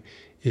joy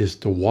is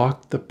to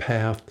walk the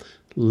path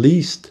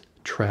least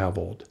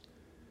traveled,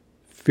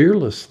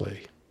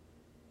 fearlessly.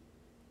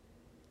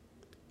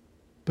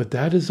 But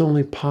that is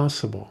only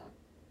possible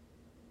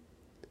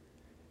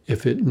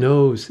if it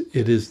knows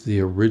it is the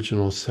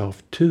original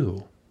self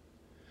too,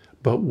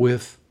 but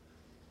with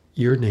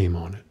your name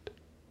on it.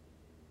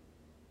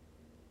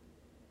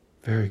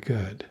 Very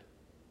good.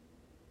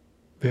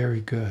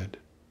 Very good.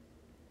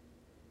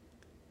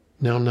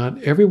 Now,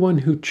 not everyone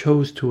who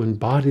chose to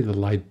embody the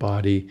light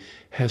body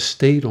has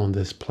stayed on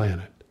this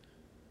planet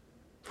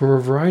for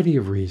a variety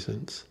of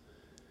reasons.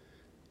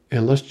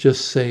 And let's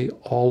just say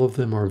all of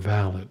them are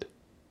valid.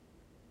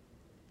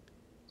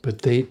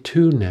 But they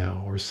too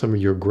now are some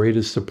of your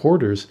greatest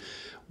supporters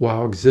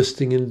while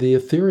existing in the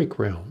etheric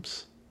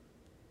realms.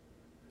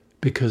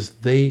 Because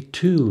they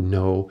too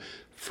know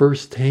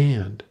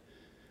firsthand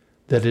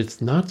that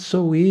it's not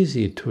so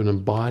easy to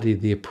embody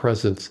the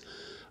presence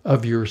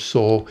of your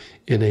soul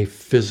in a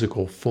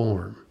physical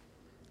form.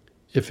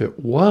 If it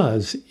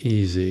was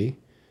easy,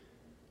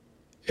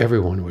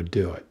 everyone would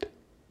do it.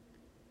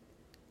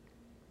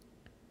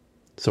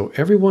 So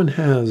everyone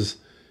has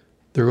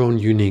their own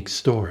unique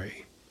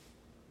story,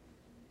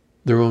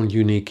 their own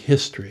unique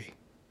history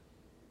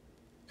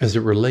as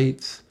it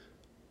relates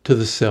to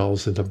the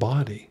cells in the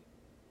body.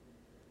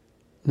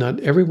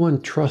 Not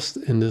everyone trusts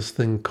in this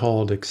thing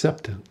called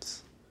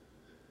acceptance.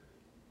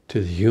 To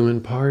the human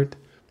part,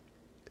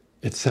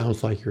 it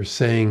sounds like you're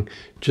saying,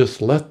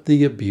 just let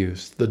the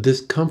abuse, the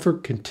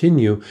discomfort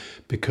continue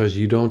because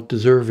you don't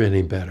deserve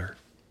any better.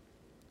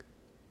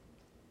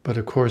 But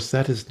of course,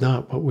 that is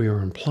not what we are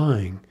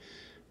implying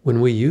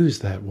when we use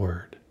that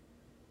word.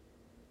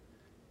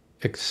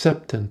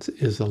 Acceptance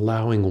is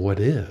allowing what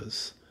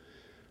is,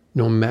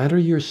 no matter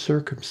your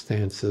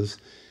circumstances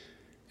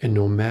and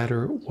no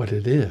matter what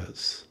it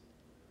is,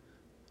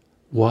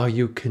 while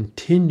you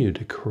continue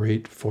to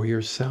create for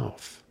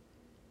yourself.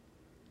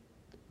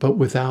 But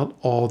without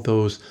all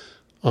those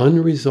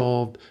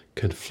unresolved,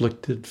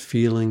 conflicted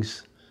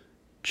feelings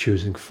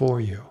choosing for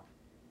you.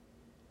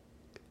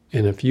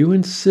 And if you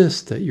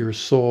insist that your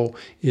soul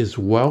is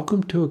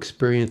welcome to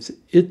experience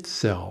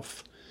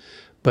itself,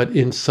 but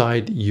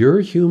inside your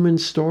human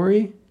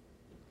story,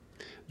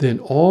 then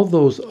all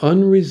those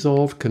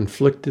unresolved,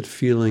 conflicted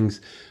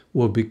feelings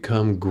will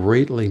become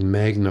greatly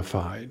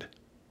magnified.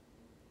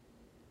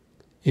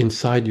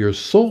 Inside your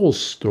soul's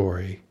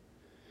story,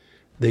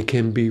 they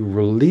can be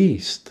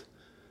released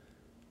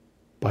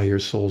by your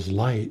soul's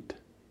light,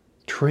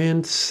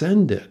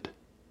 transcended.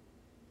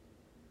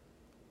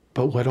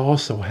 But what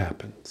also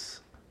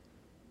happens?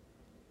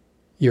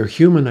 Your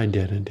human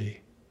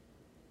identity,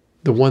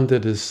 the one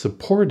that is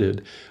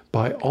supported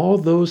by all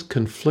those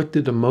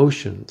conflicted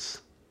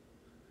emotions,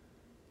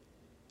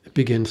 it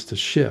begins to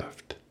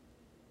shift,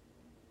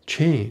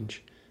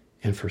 change,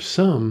 and for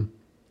some,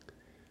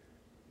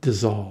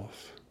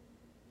 dissolve.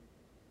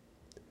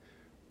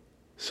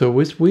 So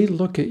as we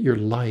look at your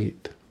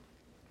light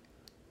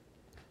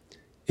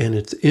and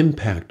its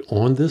impact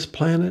on this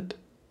planet,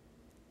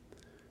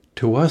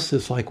 to us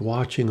it's like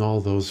watching all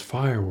those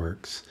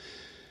fireworks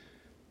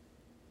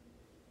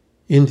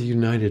in the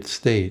United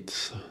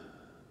States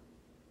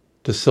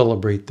to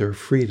celebrate their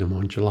freedom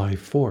on July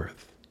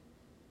 4th.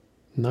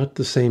 Not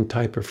the same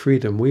type of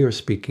freedom we are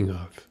speaking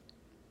of.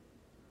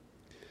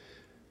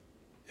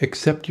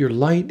 Except your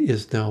light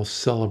is now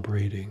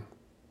celebrating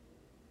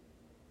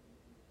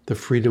the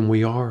freedom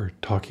we are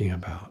talking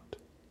about.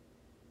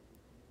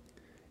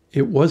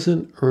 It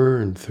wasn't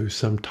earned through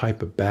some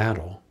type of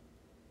battle.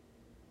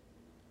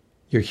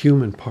 Your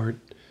human part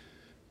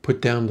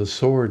put down the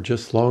sword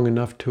just long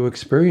enough to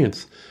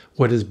experience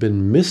what has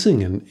been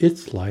missing in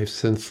its life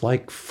since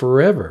like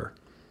forever.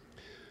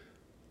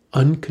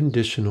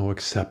 Unconditional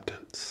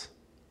acceptance.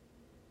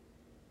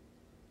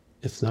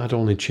 It's not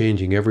only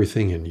changing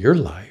everything in your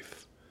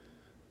life,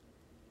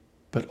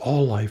 but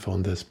all life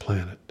on this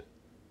planet.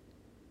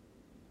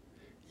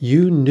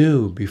 You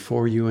knew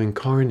before you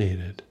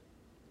incarnated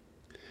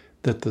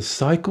that the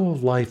cycle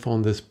of life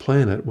on this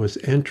planet was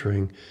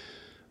entering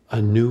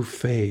a new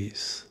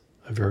phase,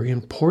 a very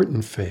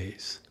important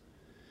phase,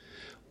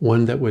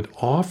 one that would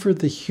offer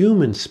the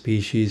human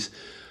species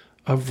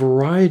a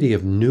variety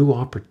of new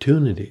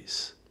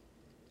opportunities,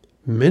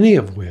 many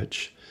of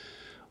which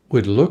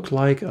would look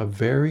like a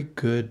very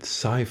good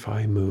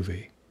sci-fi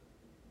movie.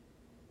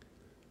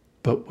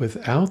 But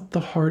without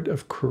the heart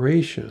of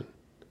creation,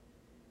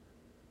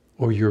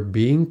 or your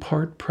being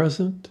part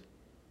present,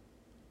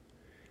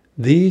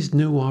 these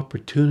new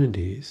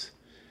opportunities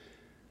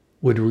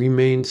would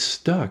remain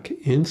stuck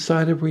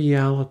inside a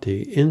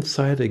reality,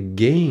 inside a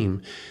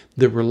game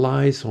that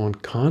relies on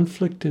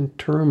conflict and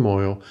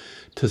turmoil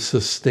to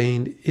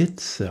sustain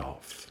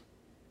itself.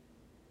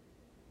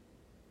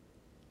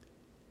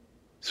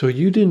 So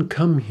you didn't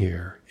come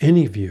here,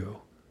 any of you,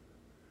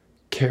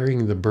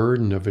 carrying the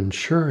burden of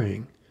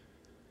ensuring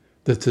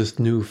that this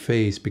new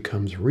phase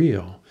becomes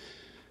real.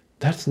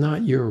 That's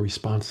not your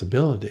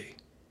responsibility.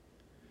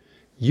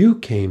 You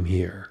came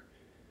here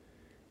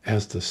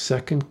as the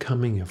second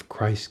coming of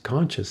Christ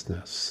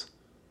consciousness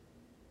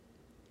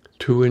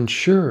to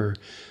ensure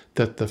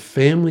that the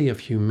family of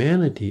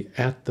humanity,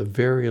 at the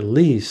very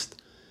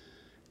least,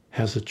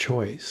 has a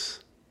choice.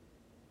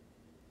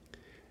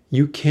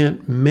 You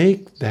can't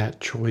make that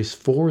choice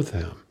for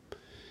them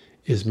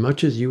as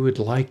much as you would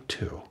like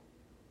to,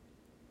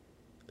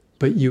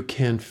 but you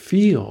can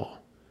feel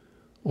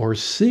or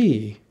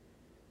see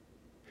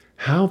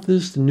how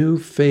this new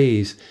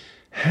phase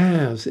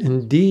has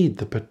indeed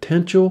the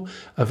potential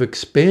of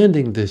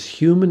expanding this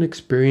human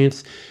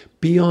experience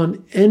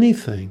beyond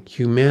anything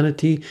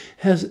humanity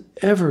has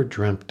ever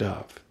dreamt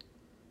of.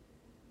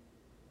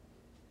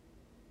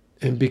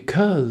 And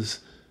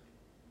because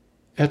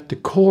at the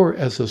core,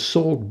 as a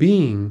soul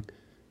being,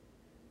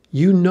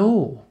 you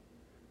know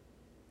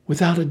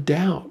without a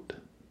doubt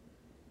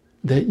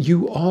that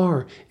you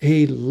are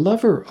a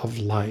lover of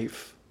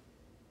life,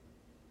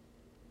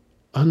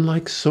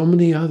 unlike so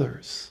many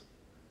others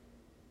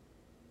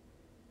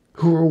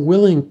who are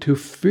willing to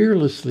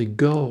fearlessly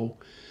go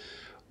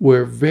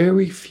where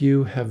very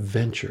few have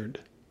ventured.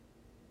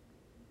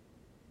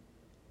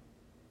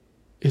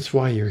 It's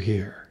why you're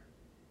here.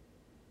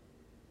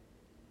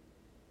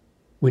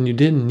 When you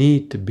didn't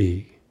need to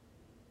be,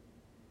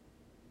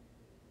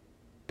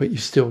 but you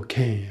still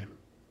came.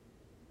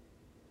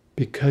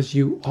 Because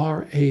you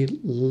are a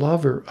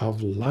lover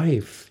of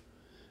life,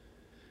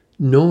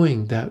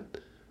 knowing that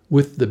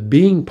with the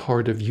being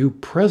part of you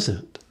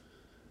present,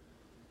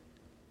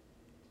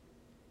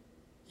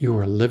 you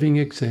are a living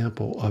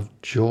example of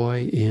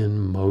joy in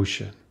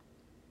motion.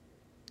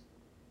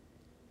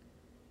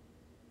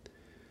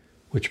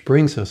 Which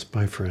brings us,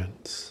 my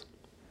friends,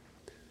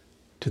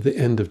 to the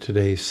end of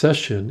today's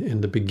session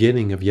and the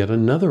beginning of yet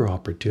another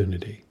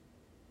opportunity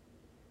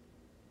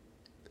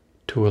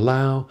to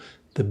allow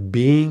the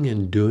being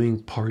and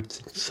doing parts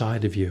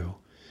inside of you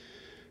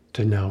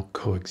to now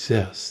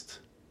coexist.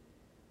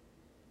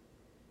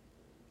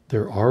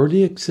 There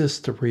already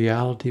exists a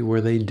reality where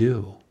they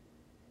do.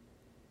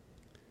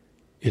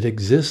 It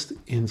exists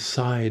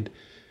inside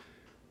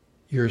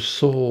your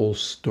soul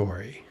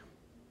story.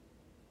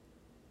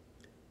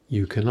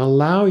 You can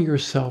allow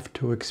yourself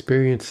to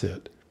experience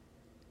it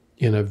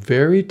in a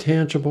very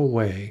tangible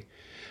way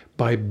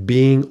by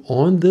being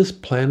on this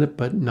planet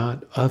but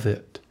not of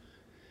it,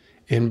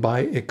 and by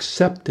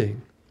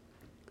accepting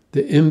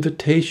the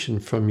invitation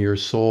from your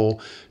soul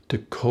to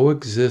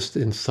coexist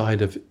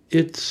inside of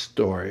its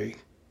story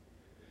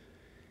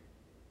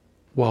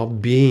while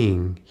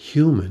being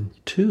human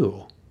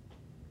too.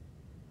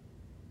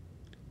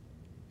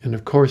 And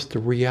of course, the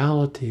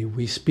reality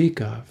we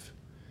speak of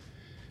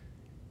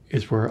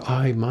is where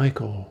I,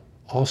 Michael,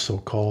 also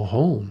call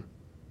home.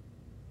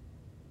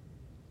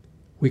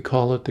 We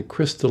call it the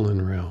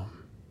crystalline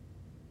realm.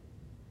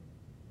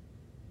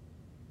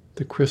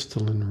 The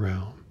crystalline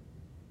realm.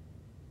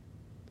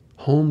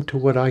 Home to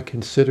what I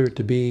consider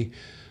to be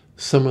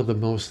some of the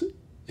most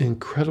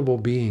incredible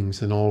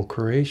beings in all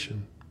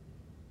creation.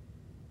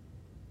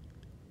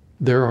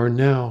 There are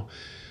now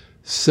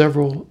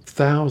several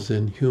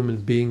thousand human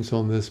beings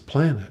on this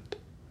planet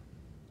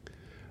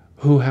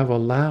who have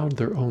allowed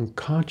their own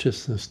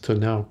consciousness to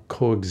now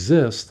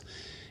coexist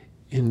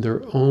in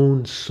their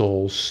own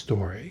soul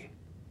story.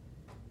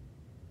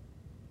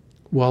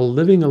 while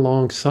living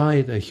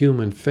alongside a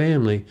human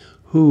family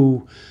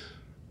who,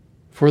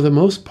 for the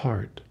most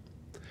part,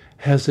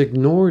 has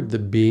ignored the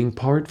being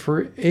part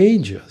for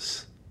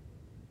ages.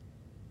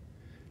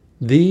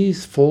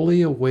 These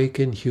fully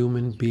awakened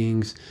human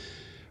beings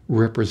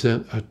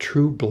represent a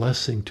true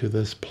blessing to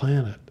this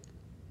planet.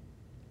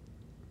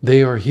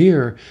 They are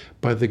here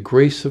by the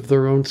grace of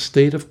their own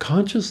state of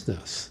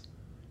consciousness.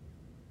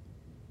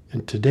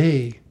 And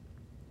today,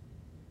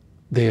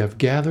 they have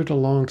gathered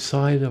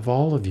alongside of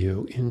all of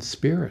you in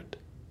spirit,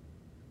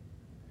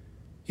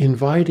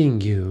 inviting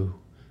you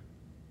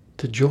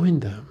to join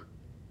them,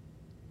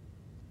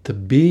 to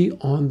be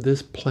on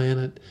this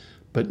planet,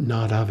 but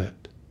not of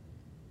it.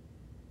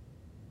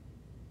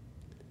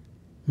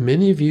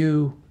 Many of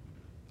you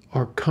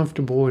are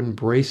comfortable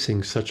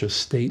embracing such a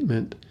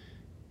statement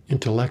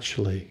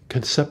intellectually,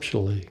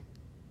 conceptually,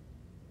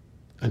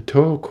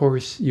 until, of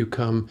course, you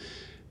come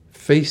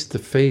face to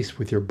face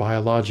with your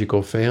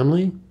biological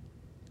family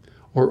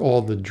or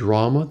all the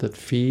drama that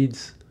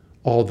feeds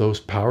all those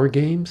power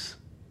games,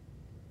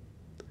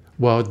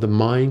 while the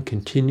mind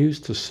continues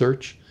to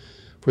search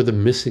for the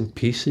missing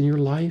piece in your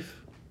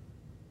life.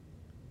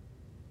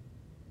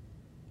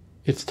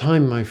 It's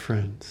time, my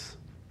friends,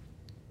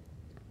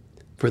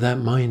 for that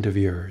mind of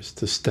yours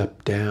to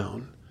step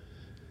down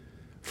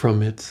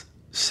from its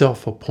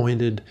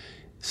self-appointed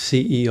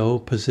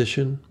CEO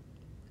position.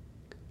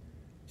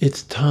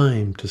 It's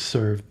time to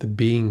serve the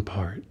being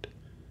part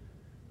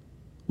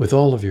with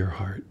all of your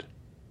heart.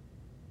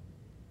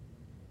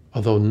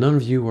 Although none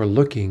of you are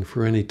looking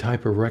for any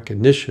type of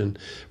recognition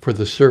for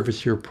the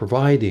service you're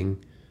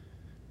providing,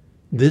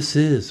 this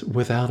is,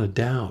 without a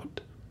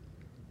doubt,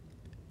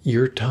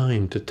 your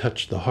time to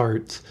touch the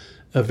hearts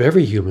of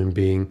every human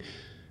being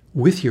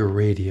with your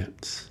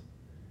radiance,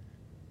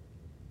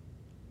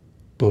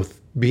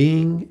 both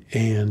being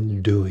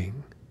and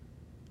doing.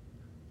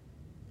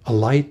 A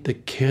light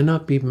that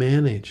cannot be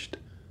managed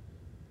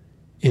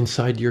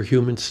inside your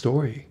human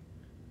story.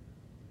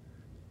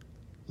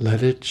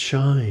 Let it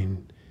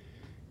shine,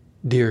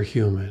 dear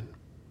human,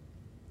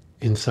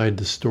 inside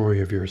the story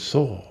of your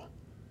soul,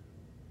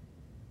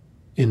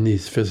 in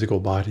these physical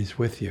bodies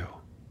with you.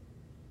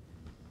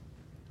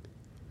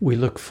 We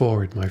look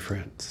forward, my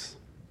friends,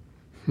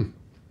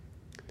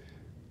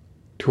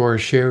 to our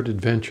shared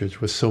adventures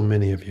with so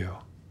many of you,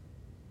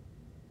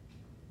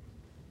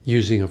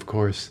 using, of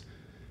course,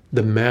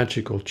 the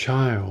magical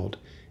child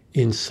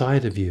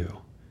inside of you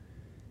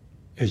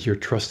as your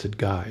trusted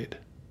guide.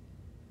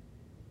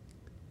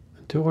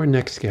 Until our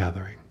next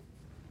gathering,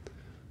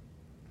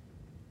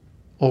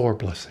 all our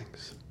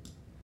blessings.